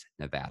Vegas,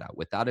 Nevada.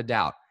 Without a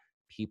doubt,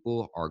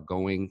 people are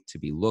going to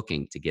be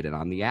looking to get in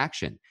on the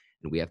action,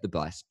 and we have the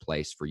best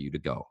place for you to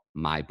go,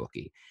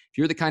 MyBookie. If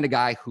you're the kind of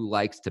guy who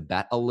likes to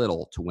bet a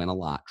little to win a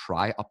lot,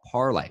 try a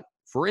parlay.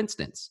 For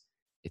instance,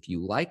 if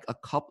you like a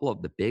couple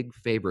of the big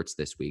favorites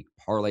this week,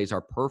 parlays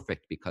are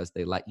perfect because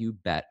they let you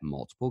bet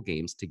multiple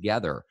games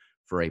together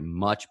for a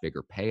much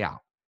bigger payout.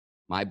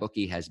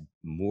 MyBookie has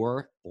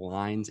more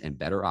lines and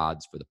better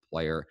odds for the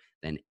player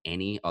than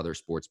any other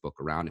sports book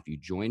around. If you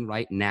join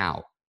right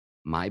now,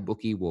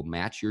 MyBookie will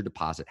match your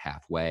deposit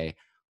halfway,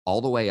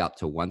 all the way up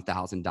to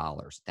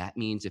 $1,000. That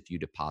means if you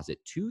deposit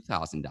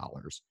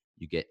 $2,000,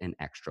 you get an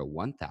extra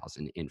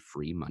 $1,000 in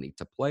free money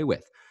to play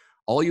with.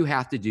 All you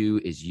have to do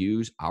is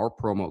use our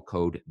promo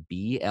code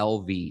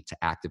BLV to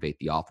activate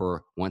the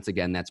offer. Once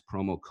again, that's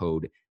promo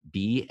code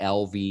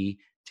BLV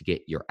to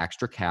get your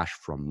extra cash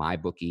from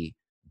MyBookie.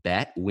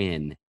 Bet,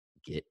 win,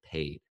 get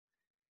paid.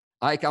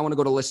 Ike, I want to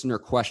go to listener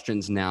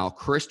questions now.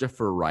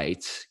 Christopher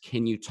writes,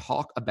 can you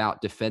talk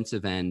about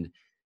defensive end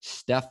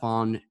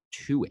Stephon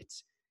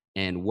Tuitt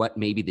and what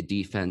maybe the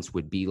defense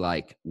would be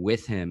like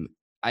with him?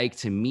 Ike,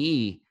 to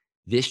me,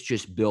 this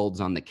just builds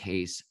on the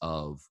case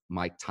of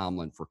Mike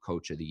Tomlin for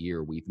Coach of the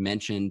Year. We've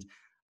mentioned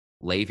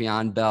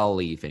Le'Veon Bell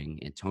leaving,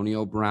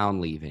 Antonio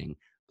Brown leaving,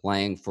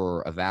 playing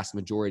for a vast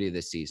majority of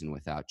the season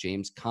without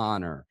James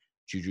Conner,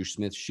 Juju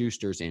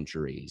Smith-Schuster's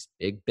injuries,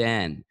 Big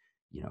Ben,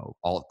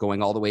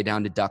 going all the way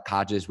down to Duck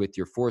Hodges with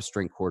your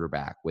 4th-string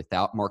quarterback,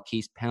 without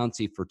Marquise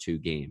Pouncey for 2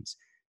 games.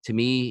 To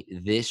me,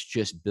 this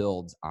just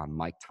builds on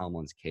Mike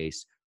Tomlin's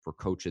case for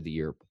Coach of the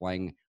Year,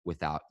 playing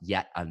without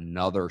yet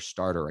another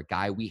starter, a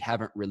guy we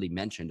haven't really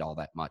mentioned all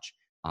that much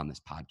on this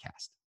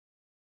podcast.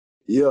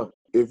 Yeah,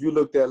 if you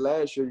looked at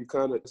last year, you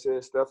kind of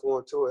said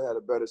Stephon Tuitt had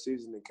a better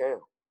season than Cam.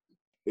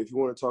 If you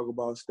want to talk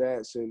about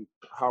stats and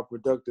how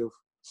productive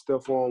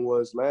Stephon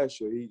was last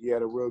year, he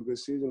had a real good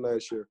season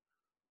last year.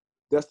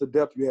 That's the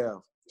depth you have.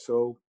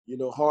 So,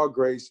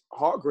 Hargraves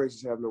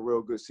is having a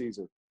real good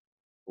season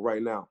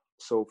right now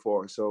so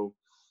far. So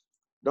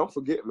don't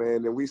forget,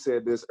 man, and we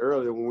said this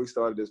earlier when we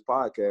started this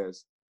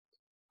podcast,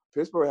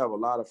 Pittsburgh have a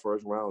lot of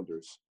first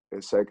rounders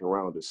and second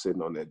rounders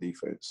sitting on that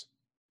defense.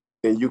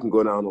 And you can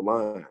go down the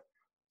line.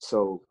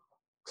 So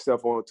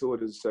Stephon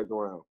Tuitt is a second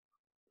round.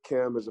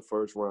 Cam is a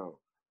first round.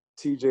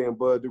 TJ and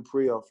Bud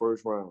Dupree are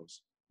first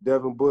rounds.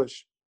 Devin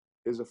Bush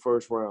is a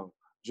first round.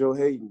 Joe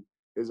Hayden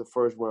is a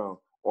first round.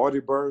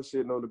 Artie Burns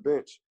sitting on the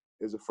bench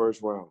is a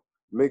first round.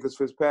 Minkus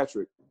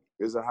Fitzpatrick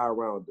is a high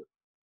rounder.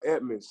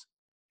 Edmonds,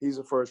 he's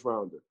a first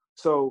rounder.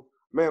 So,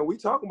 man, we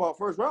talking about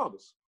first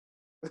rounders.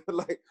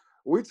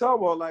 We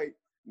talking about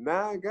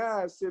 9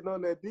 guys sitting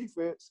on that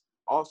defense.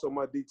 Also,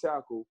 my D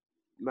tackle,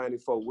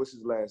 94, what's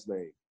his last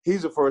name?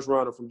 He's a first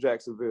rounder from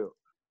Jacksonville.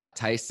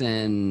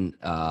 Tyson,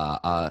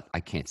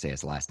 I can't say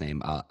his last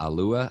name.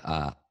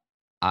 Alua.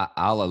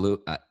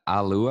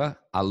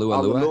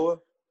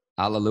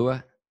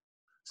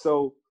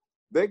 So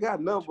they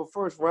got number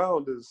first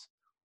rounders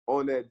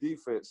on that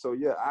defense. So,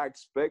 yeah, I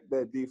expect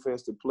that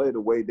defense to play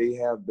the way they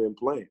have been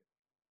playing.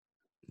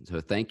 So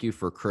thank you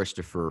for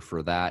Christopher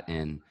for that.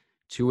 And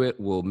Tuitt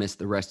will miss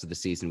the rest of the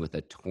season with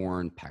a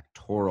torn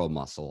pectoral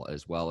muscle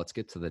as well. Let's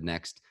get to the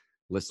next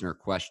listener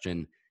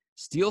question.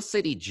 Steel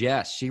City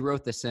Jess, she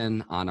wrote this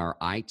in on our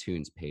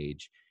iTunes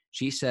page.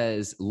 She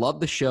says, love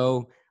the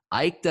show.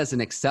 Ike does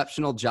an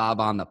exceptional job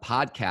on the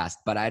podcast,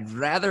 but I'd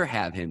rather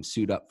have him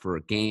suit up for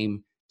a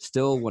game.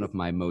 Still one of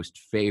my most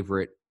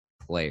favorite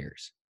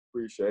players.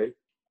 Appreciate.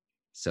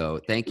 So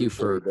thank you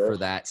for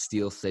that,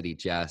 Steel City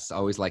Jess.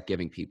 Always like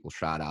giving people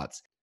shout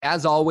outs.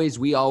 As always,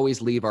 we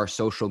always leave our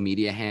social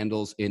media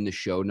handles in the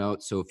show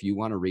notes. So if you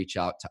want to reach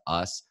out to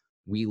us,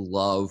 we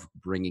love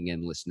bringing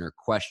in listener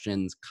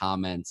questions,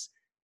 comments.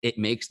 It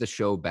makes the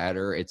show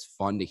better. It's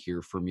fun to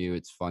hear from you.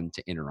 It's fun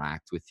to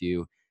interact with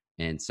you.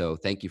 And so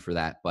thank you for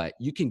that. But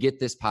you can get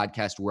this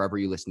podcast wherever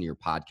you listen to your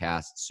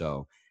podcasts.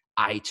 So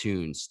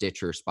iTunes,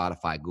 Stitcher,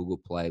 Spotify,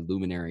 Google Play,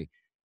 Luminary,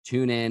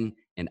 TuneIn,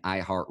 and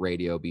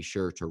iHeartRadio. Be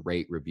sure to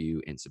rate,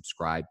 review, and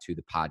subscribe to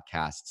the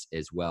podcasts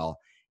as well.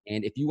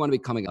 And if you want to be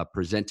becoming a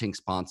presenting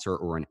sponsor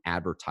or an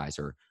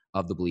advertiser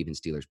of the Believe in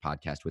Steelers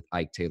podcast with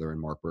Ike Taylor and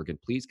Mark Bergen,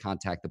 please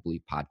contact the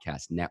Believe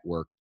Podcast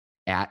Network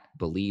at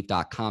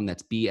Believe.com.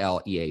 That's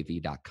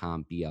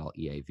BLEAV.com,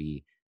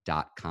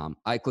 BLEAV.com.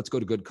 Ike, let's go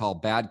to good call,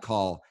 bad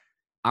call.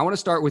 I want to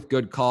start with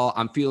good call.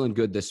 I'm feeling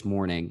good this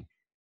morning.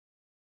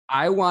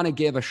 I want to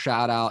give a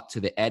shout out to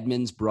the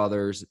Edmonds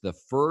brothers, the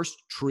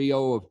first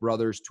trio of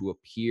brothers to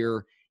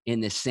appear in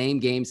the same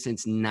game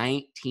since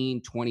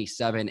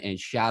 1927. And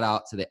shout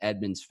out to the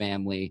Edmonds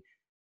family.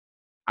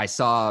 I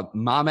saw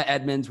Mama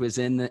Edmonds was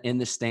in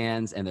the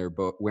stands, and they're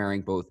both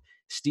wearing both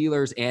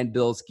Steelers and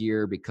Bills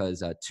gear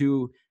because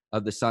two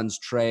of the sons,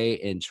 Trey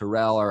and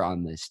Terrell, are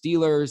on the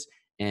Steelers,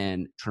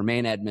 and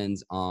Tremaine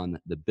Edmonds on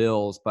the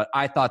Bills. But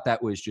I thought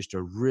that was just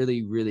a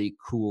really, really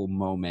cool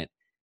moment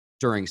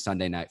during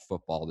Sunday Night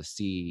Football to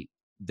see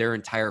their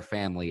entire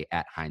family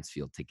at Heinz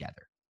Field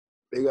together.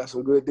 They got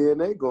some good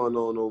DNA going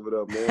on over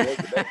there, man.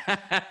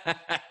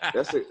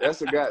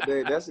 That's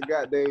a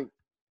goddamn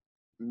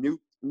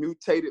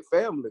mutated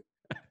family.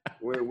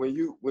 When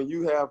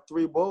you have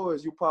three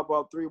boys, you pop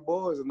out three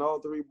boys, and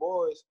all three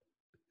boys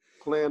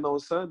playing on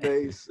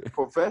Sundays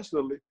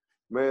professionally.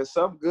 Man,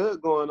 something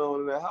good going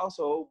on in that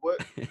household.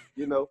 But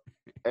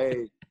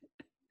hey,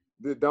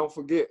 don't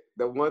forget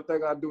the one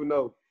thing I do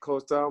know: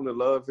 Coach Tomlin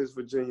loves his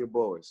Virginia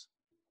boys.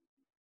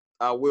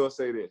 I will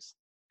say this: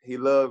 he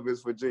loves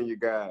his Virginia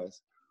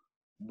guys.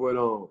 But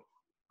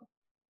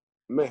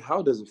man,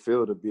 how does it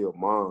feel to be a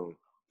mom?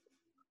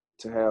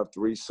 To have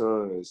three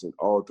sons, and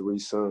all three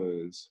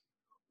sons,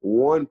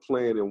 one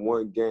playing in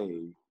one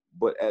game,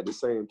 but at the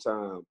same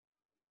time,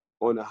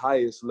 on the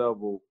highest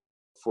level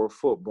for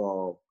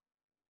football,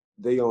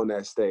 they on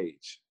that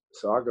stage.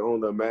 So I can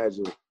only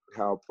imagine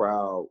how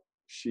proud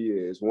she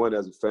is, one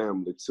as a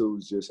family, two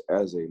just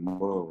as a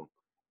mom,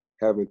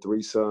 having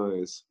three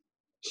sons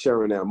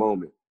sharing that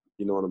moment.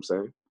 You know what I'm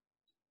saying?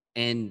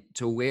 And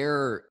to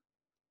wear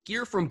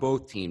gear from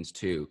both teams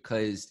too,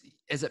 because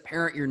as a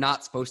parent, you're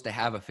not supposed to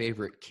have a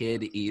favorite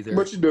kid either.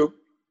 But you do.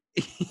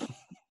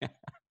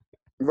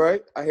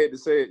 Right? I hate to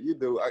say it, you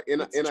do. I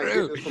get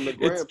this from the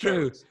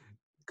grandparents.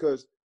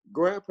 Because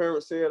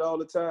grandparents say it all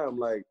the time,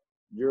 like,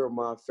 you're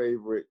my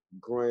favorite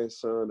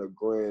grandson or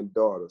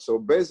granddaughter. So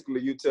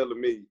basically you telling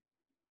me,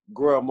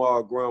 grandma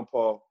or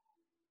grandpa,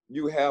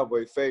 you have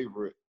a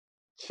favorite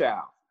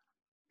child.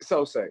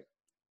 So say.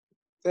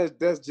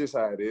 That's just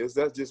how it is.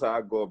 That's just how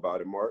I go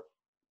about it, Mark.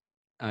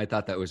 I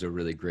thought that was a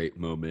really great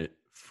moment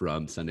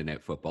from Sunday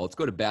Night Football. Let's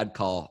go to Bad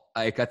Call.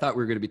 I thought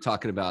we were going to be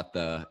talking about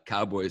the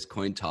Cowboys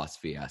coin toss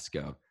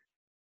fiasco.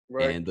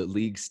 Right. And the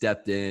league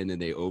stepped in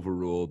and they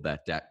overruled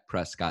that Dak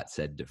Prescott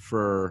said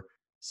defer.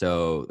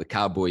 So the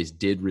Cowboys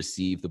did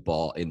receive the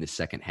ball in the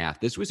second half.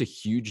 This was a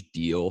huge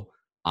deal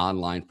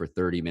online for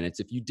 30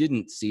 minutes. If you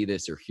didn't see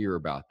this or hear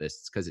about this,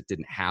 it's because it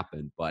didn't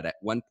happen. But at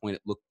one point,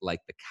 it looked like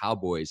the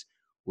Cowboys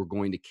were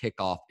going to kick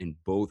off in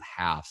both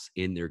halves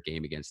in their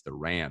game against the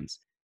Rams.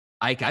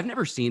 I've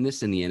never seen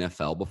this in the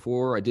NFL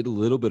before. I did a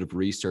little bit of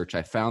research.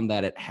 I found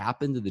that it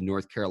happened to the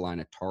North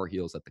Carolina Tar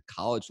Heels at the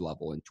college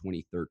level in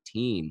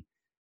 2013.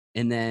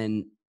 And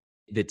then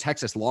the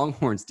Texas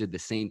Longhorns did the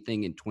same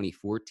thing in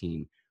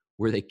 2014,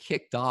 where they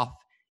kicked off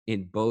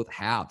in both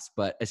halves.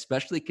 But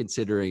especially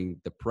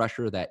considering the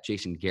pressure that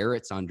Jason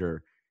Garrett's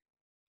under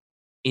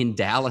in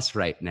Dallas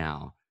right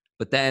now.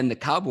 But then the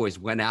Cowboys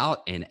went out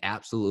and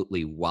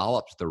absolutely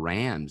walloped the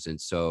Rams. And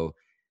so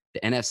the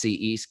NFC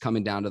East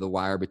coming down to the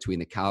wire between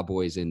the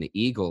Cowboys and the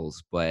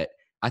Eagles. But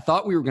I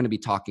thought we were going to be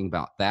talking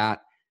about that.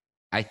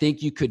 I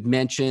think you could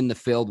mention the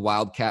failed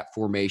Wildcat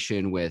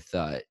formation with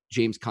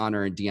James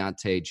Conner and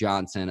Deontay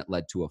Johnson. It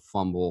led to a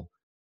fumble,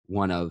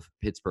 one of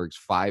Pittsburgh's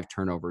 5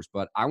 turnovers.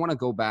 But I want to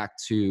go back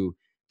to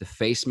the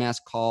face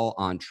mask call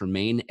on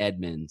Tremaine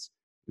Edmonds.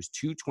 It was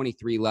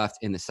 2:23 left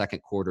in the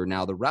second quarter.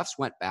 Now, the refs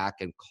went back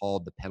and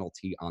called the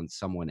penalty on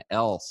someone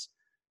else.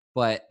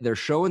 But they're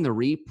showing the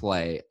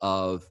replay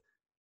of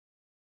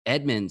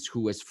Edmonds,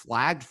 who was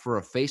flagged for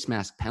a face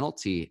mask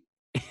penalty,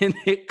 and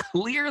it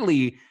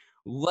clearly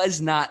was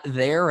not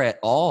there at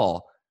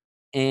all.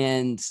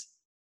 And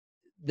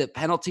the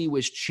penalty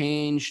was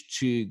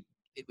changed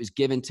it was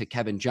given to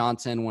Kevin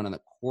Johnson, one of the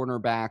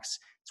cornerbacks.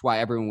 That's why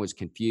everyone was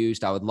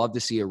confused. I would love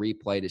to see a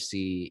replay to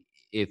see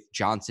if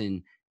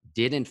Johnson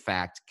did in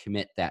fact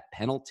commit that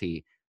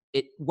penalty.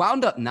 It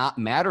wound up not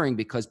mattering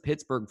because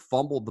Pittsburgh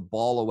fumbled the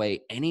ball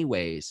away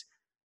anyways.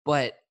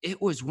 But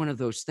it was one of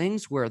those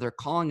things where they're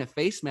calling a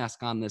face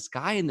mask on this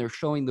guy and they're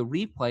showing the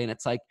replay, and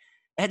it's like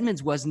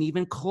Edmonds wasn't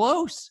even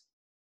close.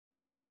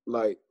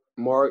 Like,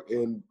 Mark,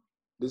 and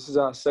this is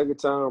our second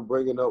time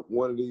bringing up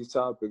one of these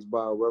topics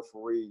by a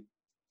referee,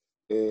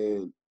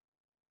 and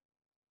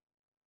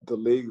the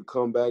league will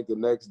come back the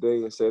next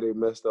day and say they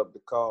messed up the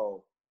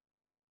call.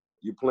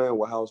 You're playing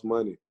with house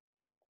money.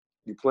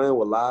 You're playing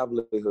with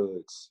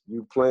livelihoods.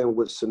 You're playing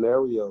with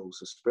scenarios,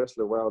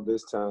 especially around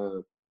this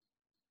time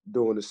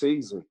during the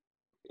season.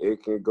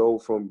 It can go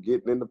from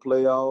getting in the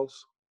playoffs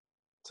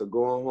to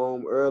going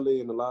home early,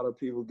 and a lot of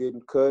people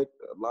getting cut,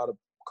 a lot of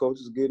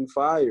coaches getting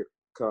fired,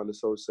 kind of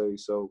so say.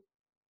 So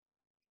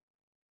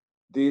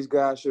these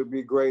guys should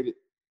be graded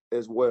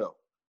as well.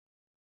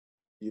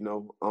 You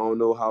know, I don't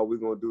know how we're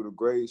going to do the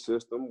grade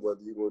system,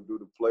 whether you're going to do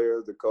the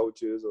players, the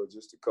coaches, or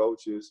just the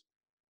coaches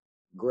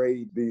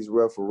grade these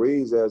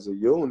referees as a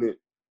unit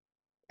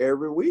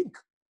every week,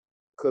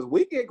 because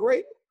we get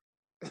graded.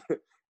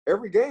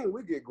 Every game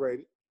we get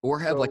graded. Or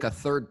have So like a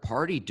third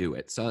party do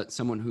it. So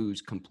someone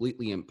who's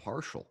completely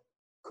impartial.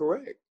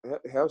 correct.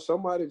 Have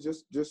somebody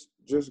just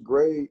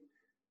grade.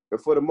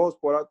 And for the most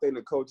part, I think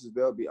the coaches,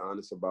 they'll be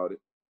honest about it.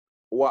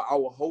 Well, I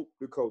would hope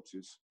the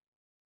coaches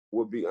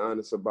will be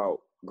honest about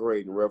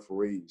grading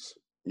referees,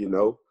 you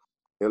know?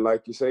 And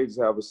like you say,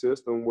 just have a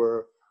system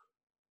where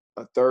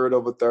a third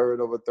of a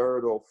third of a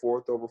third or a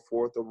fourth of a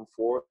fourth of a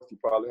fourth. You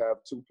probably have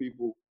two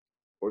people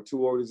or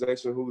two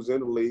organizations who's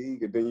in the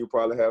league, and then you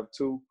probably have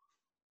two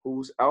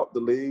who's out the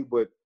league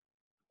but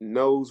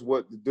knows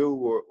what to do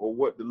or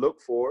what to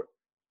look for.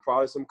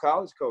 Probably some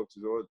college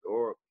coaches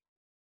or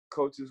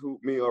coaches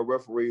or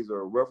referees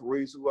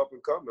who up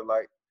and coming,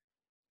 like,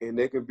 and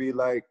they can be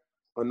like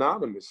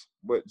anonymous,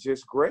 but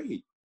just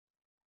grade,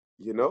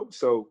 you know?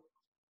 So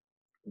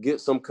get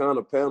some kind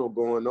of panel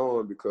going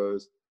on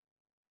because,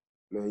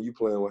 man, you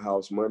playing with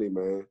house money,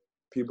 man.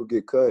 People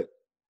get cut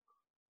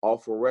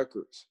off of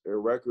records,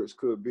 and records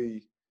could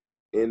be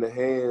in the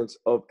hands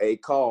of a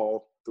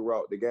call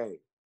throughout the game.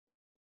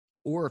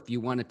 Or if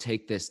you want to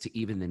take this to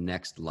even the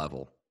next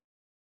level,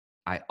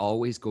 I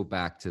always go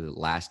back to the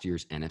last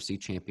year's NFC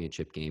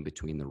Championship game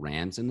between the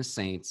Rams and the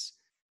Saints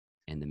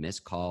and the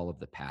missed call of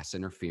the pass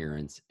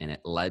interference. And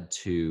it led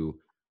to,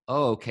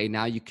 oh, okay,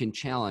 now you can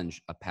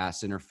challenge a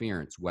pass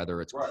interference, whether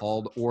it's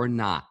called or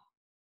not.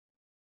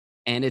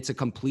 And it's a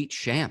complete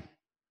sham.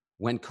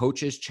 When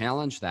coaches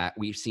challenge that,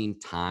 we've seen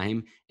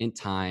time and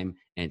time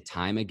and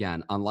time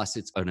again, unless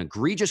it's an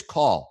egregious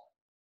call,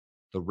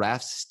 the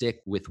refs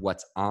stick with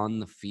what's on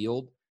the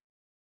field.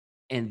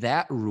 And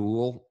that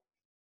rule,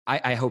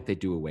 I hope they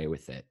do away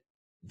with it.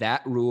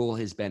 That rule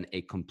has been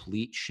a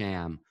complete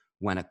sham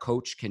when a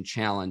coach can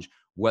challenge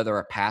whether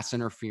a pass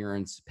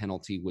interference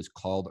penalty was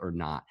called or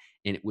not.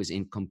 And it was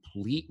in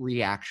complete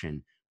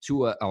reaction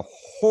to a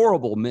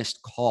horrible missed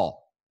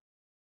call.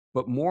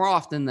 But more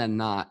often than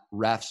not,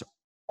 refs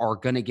are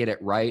going to get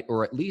it right,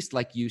 or at least,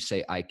 like you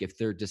say, Ike, if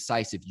they're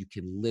decisive, you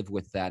can live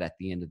with that at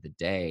the end of the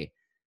day.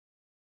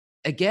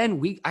 Again,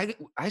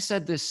 I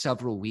said this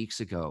several weeks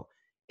ago.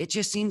 It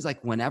just seems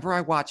like whenever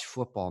I watch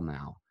football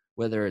now,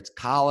 whether it's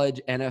college,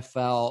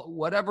 NFL,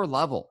 whatever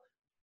level,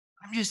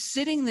 I'm just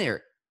sitting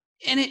there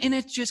and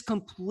it just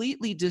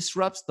completely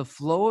disrupts the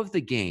flow of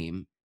the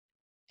game.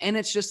 And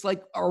it's just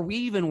like, are we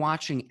even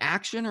watching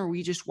action or are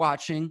we just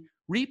watching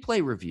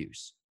replay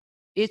reviews?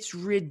 It's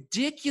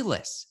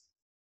ridiculous.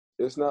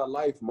 It's not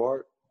life,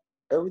 Mark.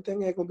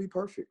 Everything ain't gonna be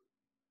perfect.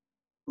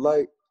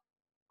 Like,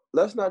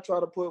 let's not try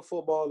to put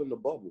football in the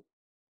bubble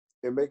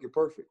and make it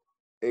perfect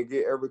and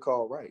get every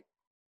call right.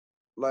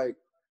 Like,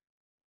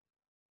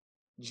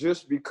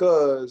 just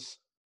because,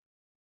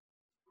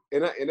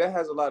 and that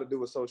has a lot to do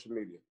with social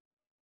media.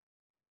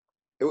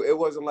 It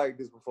wasn't like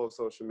this before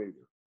social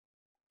media.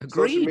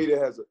 Agreed.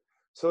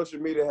 Social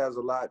media has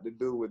a lot to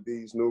do with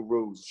these new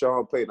rules.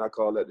 Sean Payton, I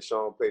call that the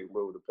Sean Payton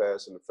rule, the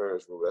pass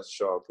interference rule. That's the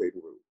Sean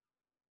Payton rule.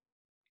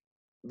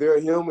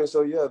 They're human,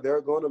 so yeah, they're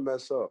going to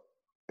mess up.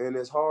 And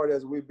as hard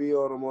as we be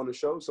on them on the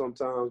show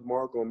sometimes,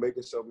 Mark, on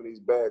making some of these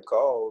bad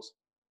calls,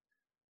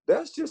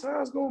 that's just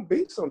how it's going to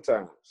be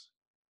sometimes.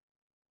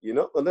 You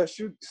know, unless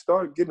you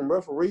start getting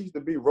referees to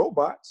be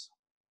robots.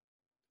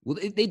 Well,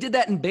 they did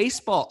that in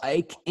baseball,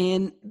 Ike,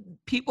 and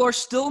people are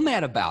still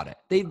mad about it.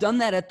 They've done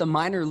that at the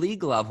minor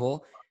league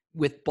level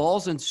with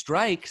balls and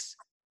strikes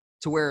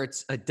to where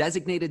it's a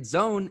designated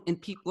zone,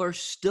 and people are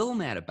still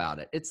mad about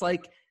it. It's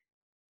like,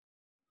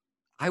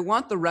 I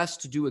want the refs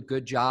to do a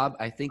good job.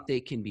 I think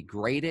they can be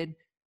graded,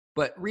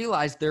 but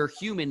realize they're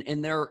human,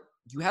 and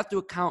you have to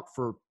account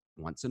for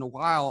once in a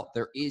while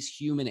there is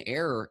human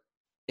error.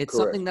 It's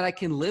Correct. something that I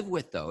can live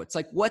with, though. It's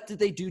like, what did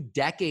they do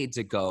decades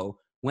ago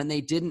when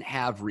they didn't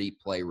have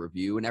replay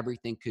review and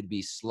everything could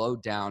be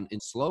slowed down in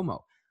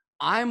slow-mo?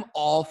 I'm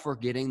all for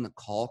getting the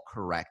call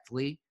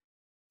correctly,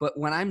 but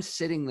when I'm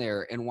sitting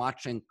there and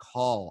watching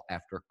call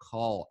after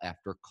call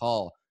after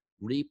call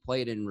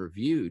replayed and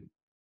reviewed,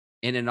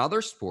 and in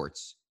other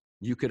sports,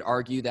 you could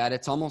argue that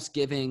it's almost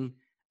giving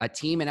a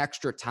team an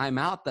extra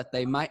timeout that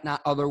they might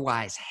not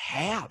otherwise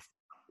have.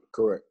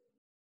 Correct.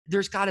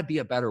 There's got to be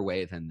a better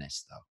way than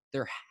this, though.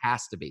 There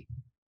has to be.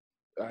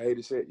 I hate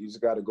to say it. You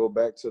just got to go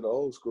back to the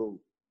old school.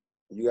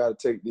 You got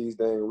to take these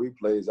dang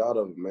replays out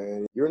of it,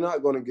 man. You're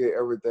not going to get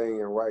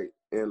everything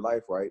in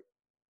life right.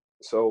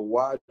 So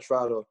why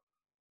try to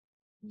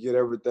get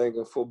everything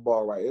in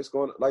football right? It's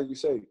going to, like you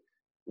say,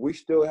 we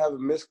still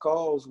having missed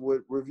calls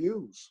with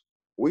reviews.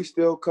 We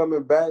still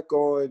coming back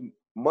on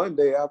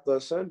Monday after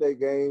a Sunday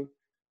game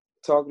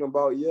talking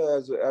about, yeah,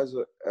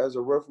 as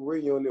a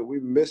referee unit, we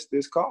missed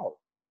this call.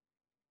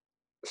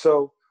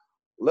 So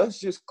let's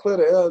just clear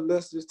the air.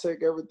 Let's just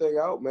take everything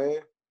out, man.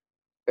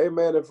 Hey,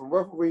 man, if a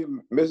referee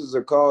misses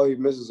a call, he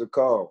misses a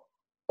call.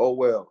 Oh,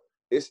 well,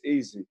 it's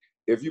easy.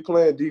 If you're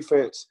playing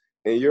defense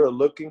and you're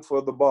looking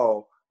for the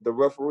ball, the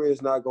referee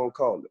is not going to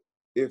call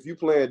it. If you're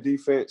playing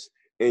defense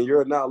and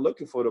you're not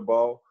looking for the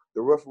ball,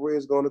 the referee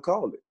is going to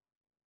call it.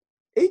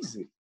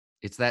 Easy.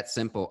 It's that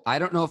simple. I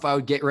don't know if I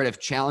would get rid of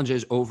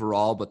challenges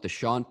overall, but the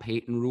Sean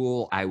Payton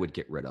rule, I would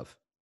get rid of.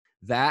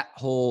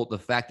 the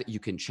fact that you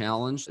can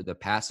challenge the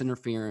pass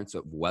interference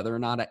of whether or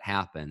not it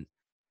happened.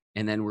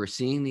 And then we're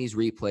seeing these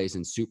replays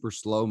in super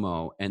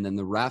slow-mo. And then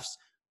the refs,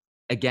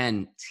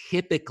 again,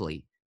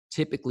 typically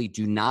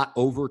do not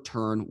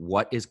overturn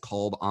what is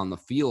called on the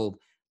field.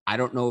 I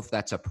don't know if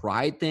that's a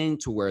pride thing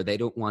to where they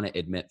don't want to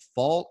admit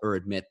fault or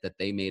admit that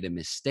they made a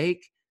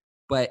mistake,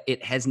 but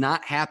it has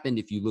not happened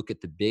if you look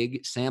at the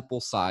big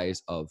sample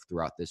size of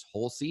throughout this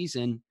whole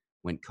season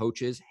when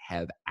coaches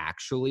have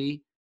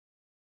actually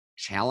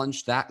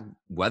challenged that,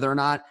 whether or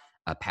not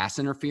a pass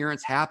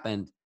interference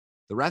happened.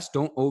 The refs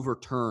don't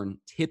overturn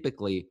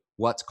typically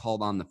what's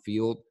called on the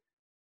field.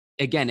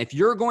 Again, if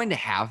you're going to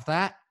have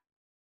that,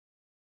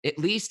 at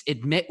least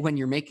admit when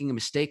you're making a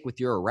mistake with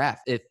your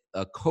ref. If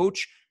a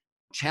coach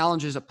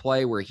challenges a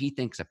play where he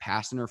thinks a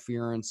pass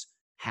interference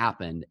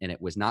happened and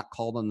it was not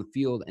called on the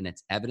field and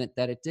it's evident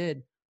that it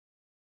did,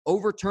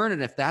 overturn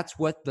it if that's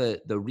what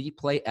the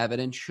replay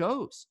evidence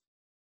shows.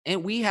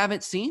 And we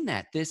haven't seen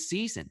that this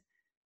season.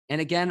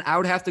 And again, I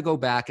would have to go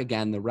back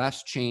again. The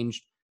refs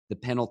changed the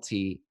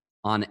penalty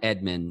on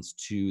Edmonds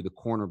to the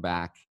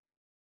cornerback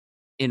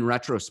in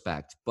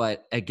retrospect.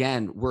 But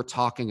again, we're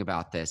talking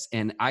about this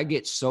and I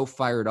get so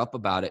fired up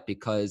about it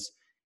because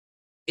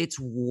it's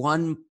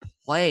one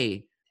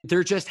play.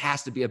 There just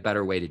has to be a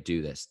better way to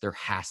do this. There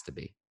has to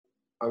be.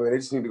 I mean, they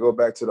just need to go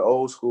back to the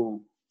old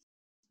school,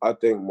 I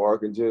think,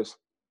 Mark, and just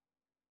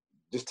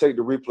take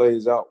the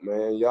replays out,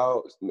 man.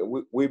 Y'all,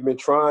 we've been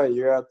trying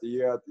year after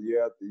year after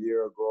year after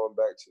year, going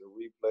back to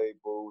the replay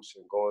booths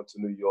and going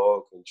to New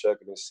York and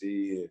checking to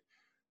see and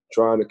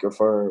trying to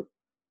confirm.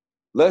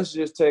 Let's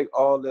just take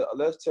all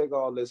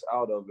this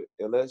out of it,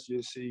 and let's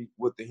just see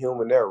with the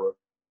human error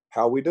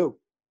how we do.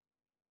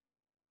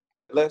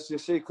 Let's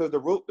just see, because the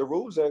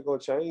rules ain't gonna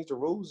change. The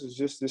rules is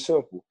just as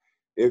simple.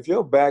 If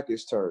your back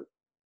is turned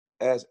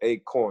as a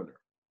corner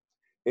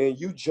and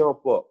you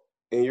jump up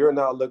and you're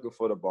not looking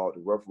for the ball,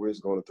 the referee is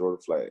going to throw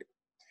the flag.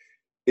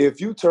 If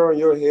you turn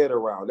your head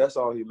around, that's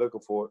all he's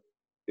looking for.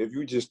 If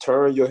you just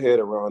turn your head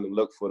around and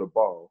look for the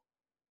ball,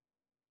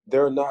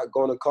 they're not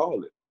going to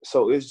call it.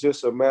 So it's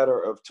just a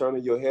matter of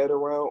turning your head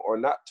around or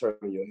not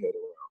turning your head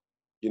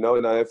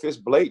around. Now if it's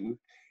blatant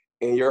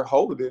and you're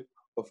holding,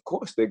 of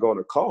course they're going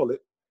to call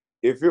it.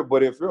 If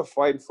you're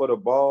fighting for the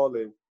ball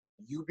and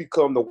you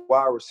become the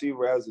wide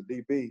receiver as a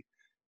DB,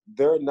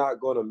 they're not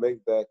going to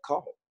make that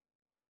call.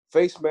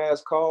 Face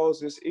mask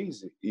calls is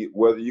easy,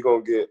 whether you're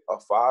going to get a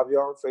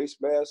 5-yard face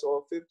mask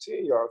or a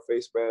 15-yard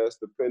face mask,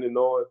 depending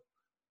on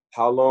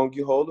how long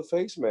you hold the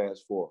face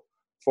mask for.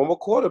 From a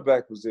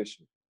quarterback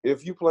position,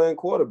 if you're playing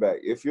quarterback,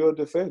 if you're a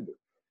defender,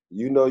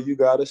 you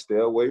got to stay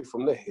away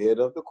from the head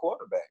of the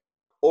quarterback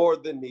or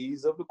the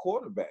knees of the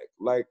quarterback.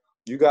 Like,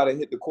 you got to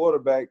hit the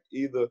quarterback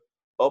either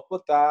up a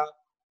thigh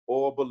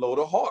or below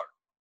the heart.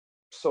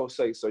 So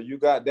you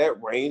got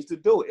that range to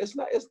do it. It's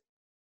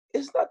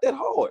not that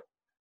hard.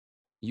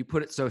 You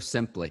put it so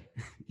simply.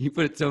 You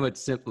put it so much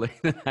simply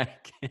than I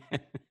can.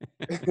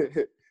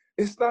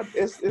 It's not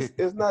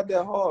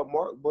that hard,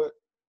 Mark, but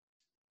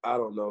I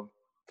don't know.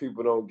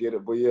 People don't get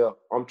it. But yeah,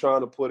 I'm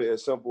trying to put it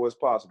as simple as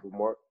possible,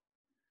 Mark.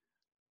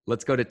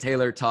 Let's go to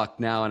Taylor Talk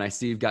now, and I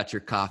see you've got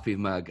your coffee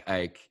mug,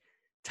 Ike.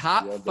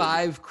 Top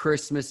 5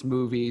 Christmas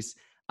movies.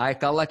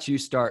 Ike, I'll let you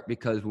start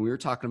because when we were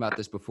talking about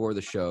this before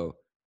the show,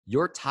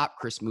 your top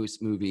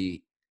Christmas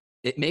movie,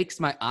 it makes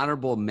my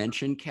honorable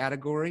mention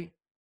category,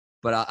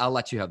 but I'll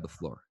let you have the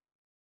floor.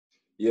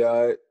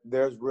 Yeah,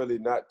 there's really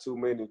not too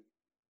many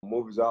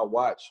movies I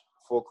watch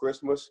for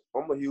Christmas.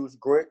 I'm a huge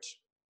Grinch.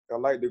 I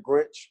like the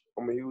Grinch.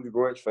 I'm a huge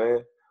Grinch fan.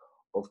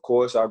 Of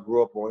course, I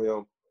grew up on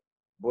him.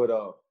 But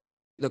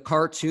the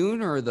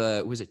cartoon or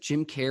was it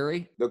Jim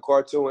Carrey? The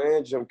cartoon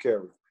and Jim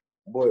Carrey.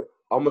 But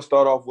I'm going to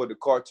start off with the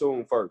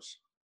cartoon first.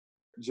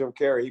 Jim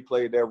Carrey, he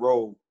played that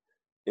role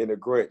in the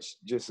Grinch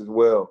just as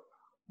well.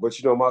 But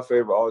my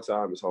favorite all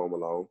time is Home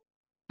Alone.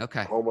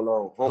 Okay. Home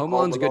Alone. Home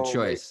Alone's a good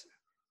choice.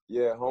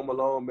 Home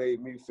Alone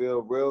made me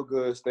feel real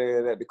good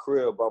staying at the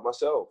crib by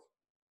myself.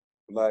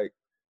 Like,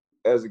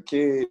 as a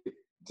kid,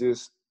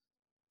 just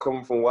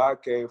coming from where I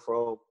came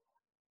from,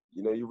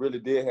 you really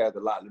did have to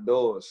lock the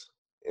doors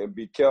and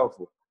be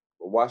careful.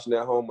 But watching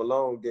that Home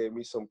Alone gave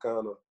me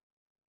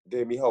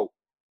hope.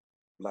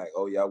 Like,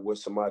 oh yeah, I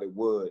wish somebody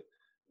would.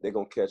 They're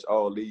going to catch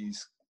all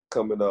these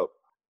coming up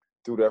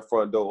through that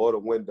front door or the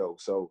window.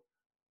 So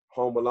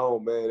Home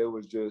Alone, man, it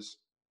was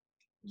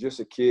just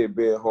a kid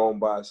being home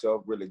by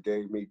himself really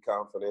gave me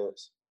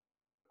confidence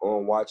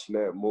on watching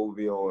that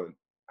movie, on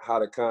how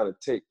to kind of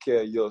take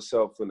care of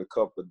yourself in a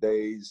couple of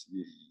days.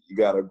 You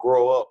got to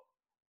grow up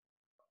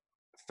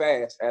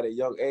fast at a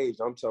young age.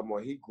 I'm talking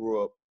about he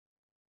grew up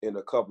in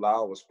a couple of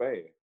hours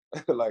span.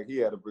 Like, he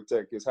had to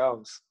protect his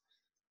house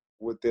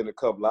within a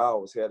couple of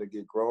hours. He had to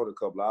get grown a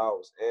couple of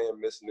hours and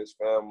missing his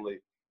family,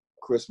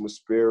 Christmas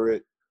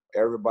spirit,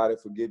 everybody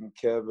forgetting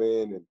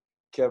Kevin. And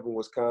Kevin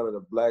was kind of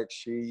the black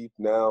sheep.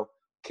 Now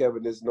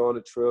Kevin isn't on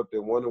the trip. They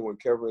wonder when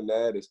Kevin and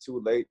Dad is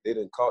too late. They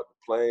didn't caught the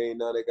plane.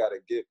 Now they got to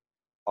get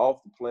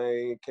off the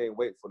plane. Can't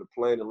wait for the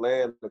plane to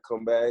land to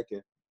come back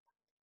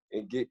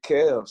and get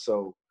Kev.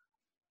 So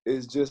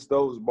it's just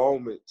those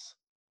moments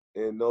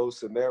and those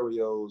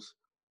scenarios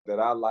that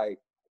I like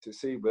to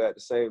see. But at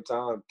the same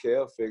time,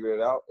 Kev figured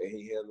it out and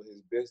he handled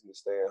his business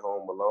staying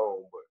home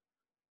alone. But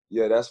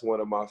yeah, that's one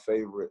of my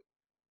favorite.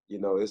 You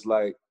know, it's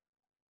like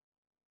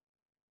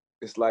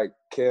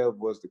Kev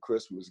was the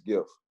Christmas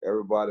gift.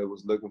 Everybody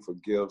was looking for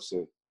gifts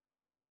and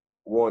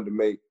wanted to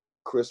make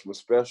Christmas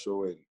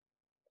special, and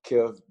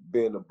Kev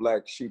being the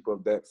black sheep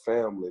of that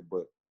family,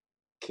 but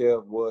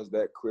Kev was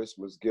that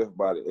Christmas gift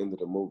by the end of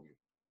the movie.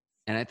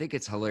 And I think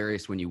it's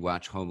hilarious when you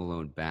watch Home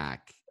Alone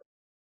back.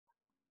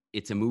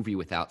 It's a movie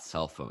without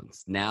cell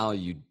phones. Now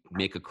you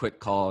make a quick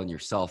call on your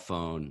cell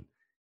phone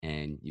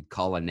and you'd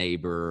call a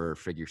neighbor or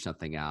figure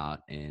something out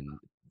and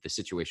the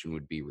situation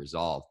would be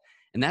resolved.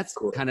 And that's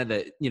Cool. kind of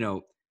the,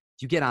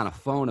 you get on a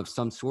phone of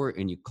some sort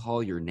and you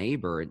call your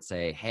neighbor and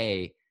say,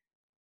 hey,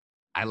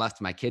 I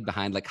left my kid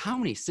behind. Like, how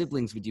many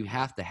siblings would you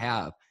have to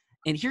have?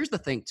 And here's the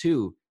thing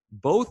too,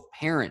 both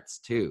parents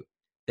too,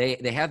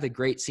 they have the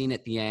great scene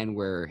at the end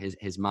where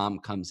his mom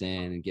comes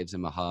in and gives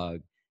him a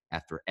hug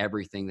after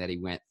everything that he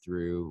went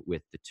through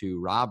with the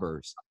two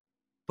robbers.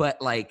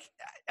 But like,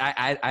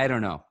 I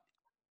don't know.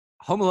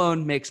 Home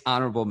Alone makes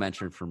honorable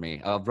mention for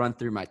me. I'll run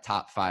through my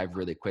top 5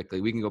 really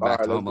quickly. We can go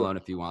back to Home Alone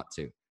if you want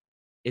to.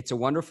 It's a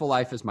Wonderful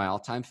Life is my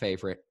all-time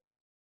favorite.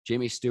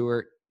 Jimmy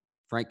Stewart,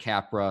 Frank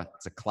Capra,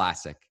 it's a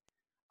classic.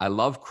 I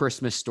love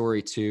Christmas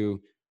Story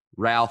 2.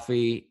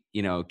 Ralphie,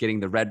 getting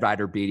the Red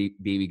Ryder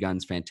BB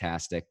guns,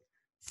 fantastic.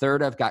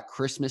 Third, I've got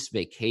Christmas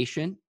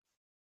Vacation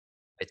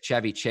with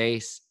Chevy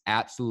Chase,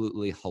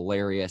 absolutely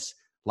hilarious.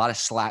 A lot of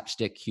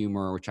slapstick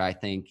humor, which I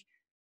think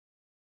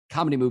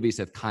comedy movies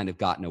have kind of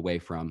gotten away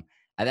from.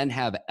 I then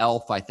have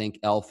Elf. I think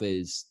Elf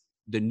is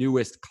the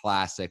newest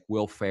classic.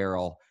 Will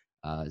Ferrell,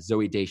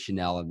 Zooey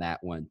Deschanel in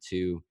that one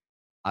too.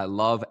 I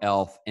love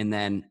Elf. And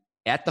then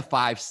at the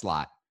 5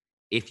 slot,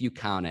 if you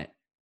count it,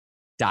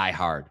 Die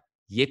Hard.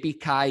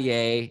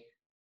 Yippee-ki-yay.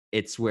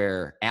 It's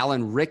where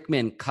Alan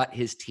Rickman cut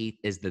his teeth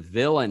as the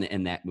villain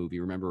in that movie.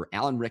 Remember,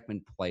 Alan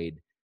Rickman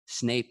played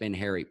Snape in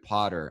Harry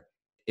Potter.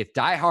 If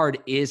Die Hard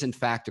is, in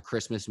fact, a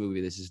Christmas movie,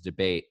 this is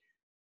debate.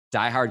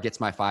 Die Hard gets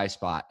my 5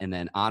 spot, and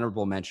then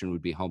honorable mention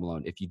would be Home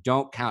Alone. If you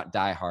don't count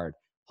Die Hard,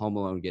 Home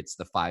Alone gets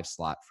the 5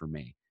 slot for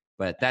me.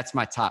 But that's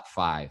my top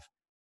 5.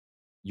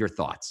 Your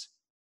thoughts?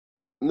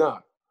 Nah,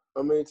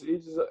 I mean, to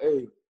each his own.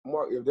 Hey,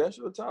 Mark, if that's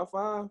your top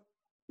 5,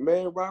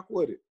 man, rock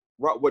with it.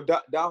 Rock with Die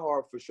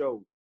Hard for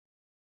sure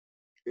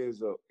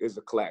is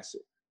a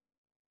classic.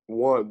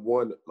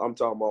 One. I'm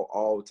talking about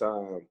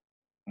all-time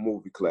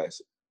movie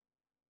classic.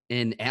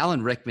 And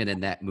Alan Rickman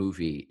in that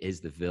movie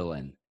is the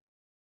villain.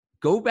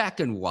 Go back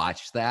and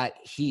watch that.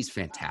 He's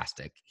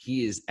fantastic.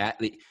 He is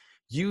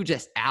you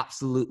just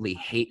absolutely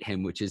hate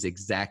him, which is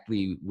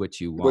exactly what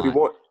you want. What he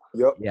want?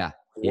 Yep.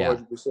 Yeah.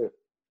 100%.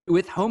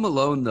 With Home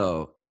Alone,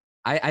 though,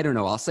 I don't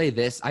know. I'll say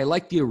this. I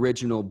like the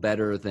original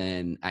better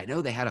than, I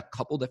know they had a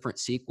couple different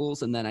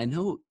sequels. And then I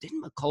know,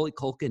 didn't Macaulay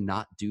Culkin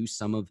not do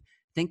some of,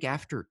 I think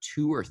after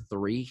 2 or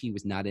 3, he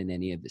was not in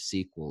any of the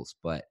sequels.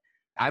 But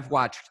I've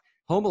watched,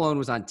 Home Alone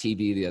was on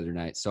TV the other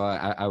night, so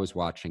I was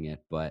watching it.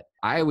 But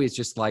I always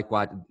just like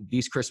what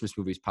these Christmas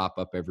movies pop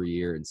up every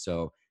year. And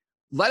so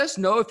let us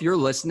know if you're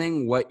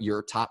listening what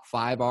your top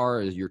 5 are,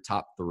 or your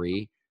top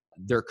 3.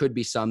 There could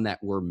be some that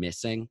we're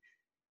missing.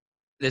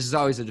 This is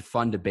always a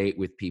fun debate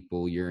with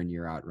people year in,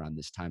 year out around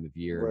this time of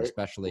year, Right,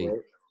 especially right.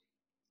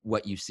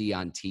 what you see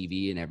on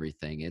TV and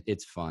everything.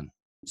 It's fun.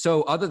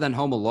 So other than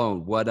Home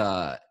Alone, what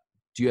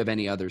do you have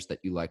any others that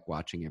you like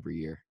watching every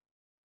year?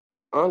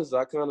 Honestly,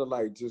 I kind of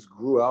like just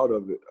grew out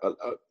of it.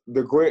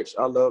 The Grinch,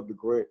 I love The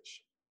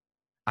Grinch.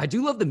 I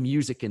do love the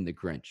music in The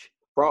Grinch.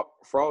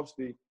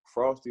 Frosty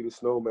the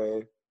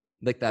Snowman.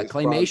 Like the It's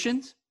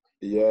claymations?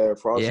 Yeah,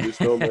 Frosty the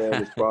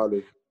Snowman is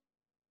probably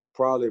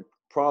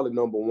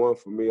number 1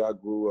 for me. I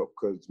grew up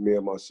because me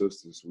and my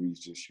sisters, we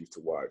just used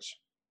to watch.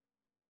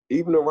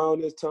 Even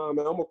around this time,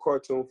 man, I'm a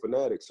cartoon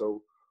fanatic,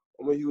 so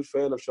I'm a huge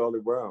fan of Charlie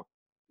Brown,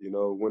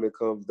 when it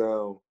comes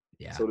down.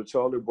 Yeah. So the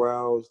Charlie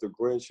Browns, the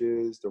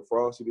Grinches, the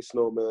Frosty the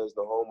Snowmans,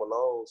 the Home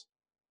Alones,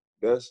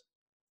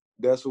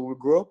 that's what we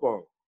grew up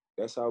on.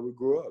 That's how we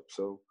grew up.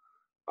 So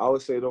I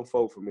would say don't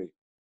vote for me.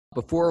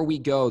 Before we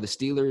go, the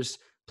Steelers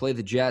play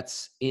the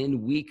Jets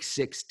in Week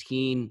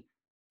 16.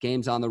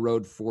 Games on the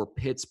road for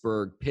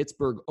Pittsburgh.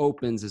 Pittsburgh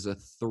opens as a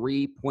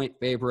 3-point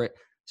favorite.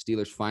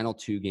 Steelers' final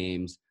 2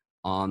 games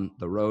on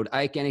the road.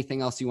 Ike,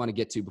 anything else you want to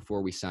get to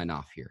before we sign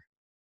off here?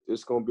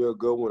 It's gonna be a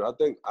good one. I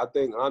think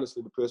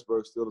honestly the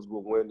Pittsburgh Steelers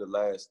will win the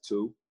last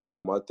 2.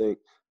 I think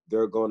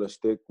they're gonna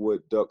stick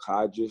with Duck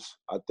Hodges.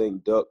 I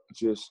think Duck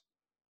just,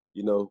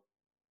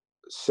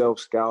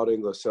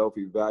 self-scouting or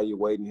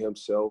self-evaluating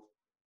himself.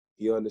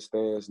 He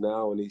understands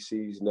now and he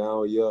sees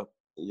now,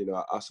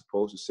 I'm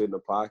supposed to sit in the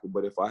pocket,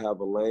 but if I have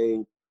a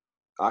lane,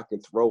 I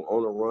can throw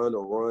on a run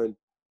or run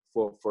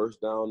for a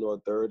first down or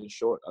a 3rd and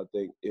short. I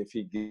think if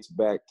he gets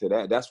back to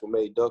that, that's what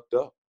made Duck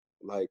Duck.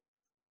 Like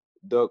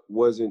Duck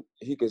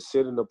he can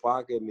sit in the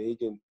pocket and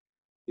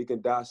he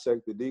can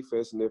dissect the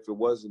defense, and if it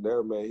wasn't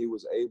there, man, he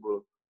was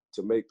able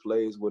to make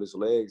plays with his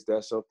legs.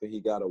 That's something he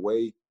got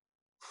away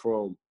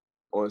from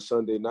on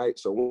Sunday night.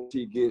 So once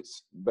he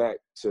gets back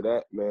to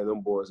that, man,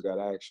 them boys got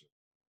action.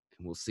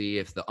 And we'll see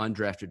if the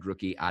undrafted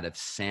rookie out of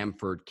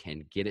Samford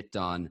can get it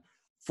done.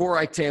 For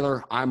Ike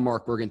Taylor, I'm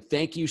Mark Bergen.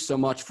 Thank you so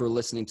much for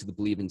listening to the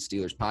Believe in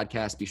Steelers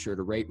podcast. Be sure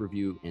to rate,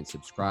 review, and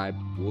subscribe.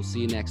 We'll see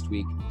you next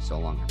week. So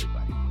long,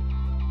 everybody.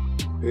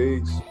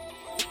 Peace.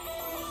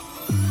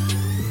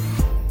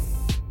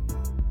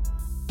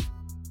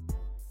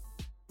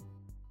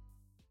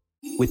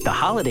 With the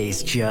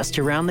holidays just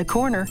around the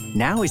corner,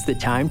 now is the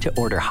time to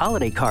order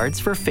holiday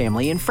cards for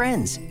family and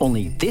friends.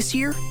 Only this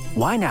year,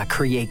 why not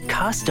create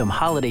custom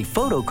holiday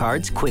photo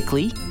cards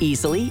quickly,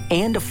 easily,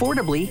 and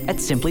affordably at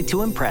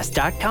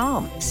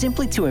simplytoimpress.com.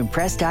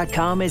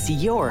 Simplytoimpress.com is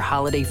your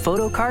holiday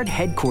photo card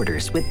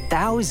headquarters with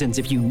thousands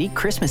of unique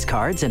Christmas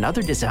cards and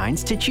other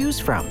designs to choose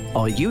from.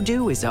 All you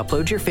do is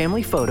upload your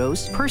family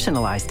photos,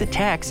 personalize the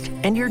text,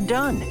 and you're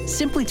done.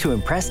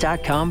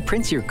 Simplytoimpress.com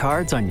prints your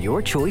cards on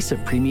your choice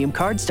of premium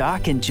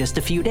cardstock in just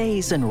a few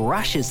days and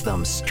rushes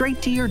them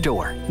straight to your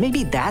door.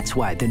 Maybe that's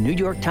why the New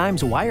York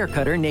Times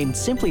Wirecutter named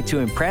Simply to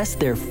Impress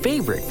their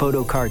favorite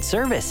photo card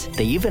service.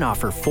 They even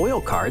offer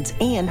foil cards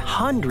and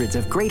hundreds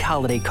of great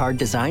holiday card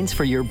designs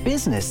for your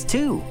business,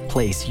 too.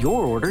 Place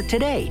your order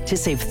today to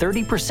save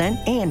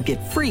 30% and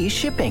get free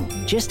shipping.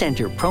 Just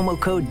enter promo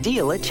code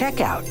DEAL at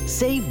checkout.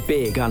 Save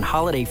big on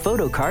holiday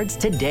photo cards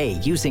today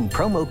using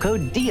promo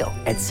code DEAL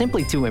at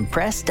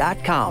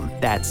simplytoimpress.com.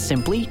 That's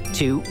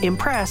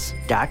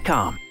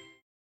simplytoimpress.com.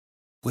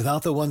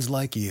 Without the ones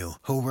like you,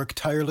 who work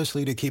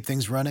tirelessly to keep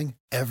things running,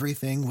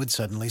 everything would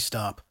suddenly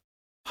stop.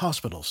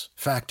 Hospitals,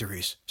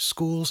 factories,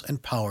 schools,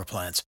 and power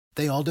plants,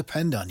 they all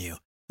depend on you.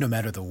 No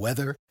matter the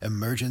weather,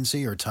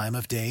 emergency, or time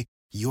of day,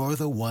 you're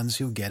the ones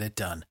who get it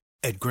done.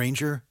 At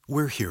Grainger,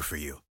 we're here for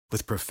you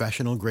with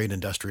professional-grade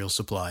industrial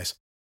supplies.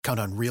 Count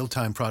on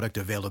real-time product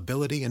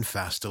availability and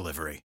fast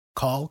delivery.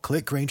 Call,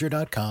 click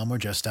Grainger.com, or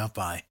just stop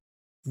by.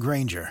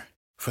 Grainger,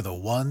 for the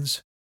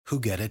ones who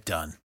get it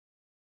done.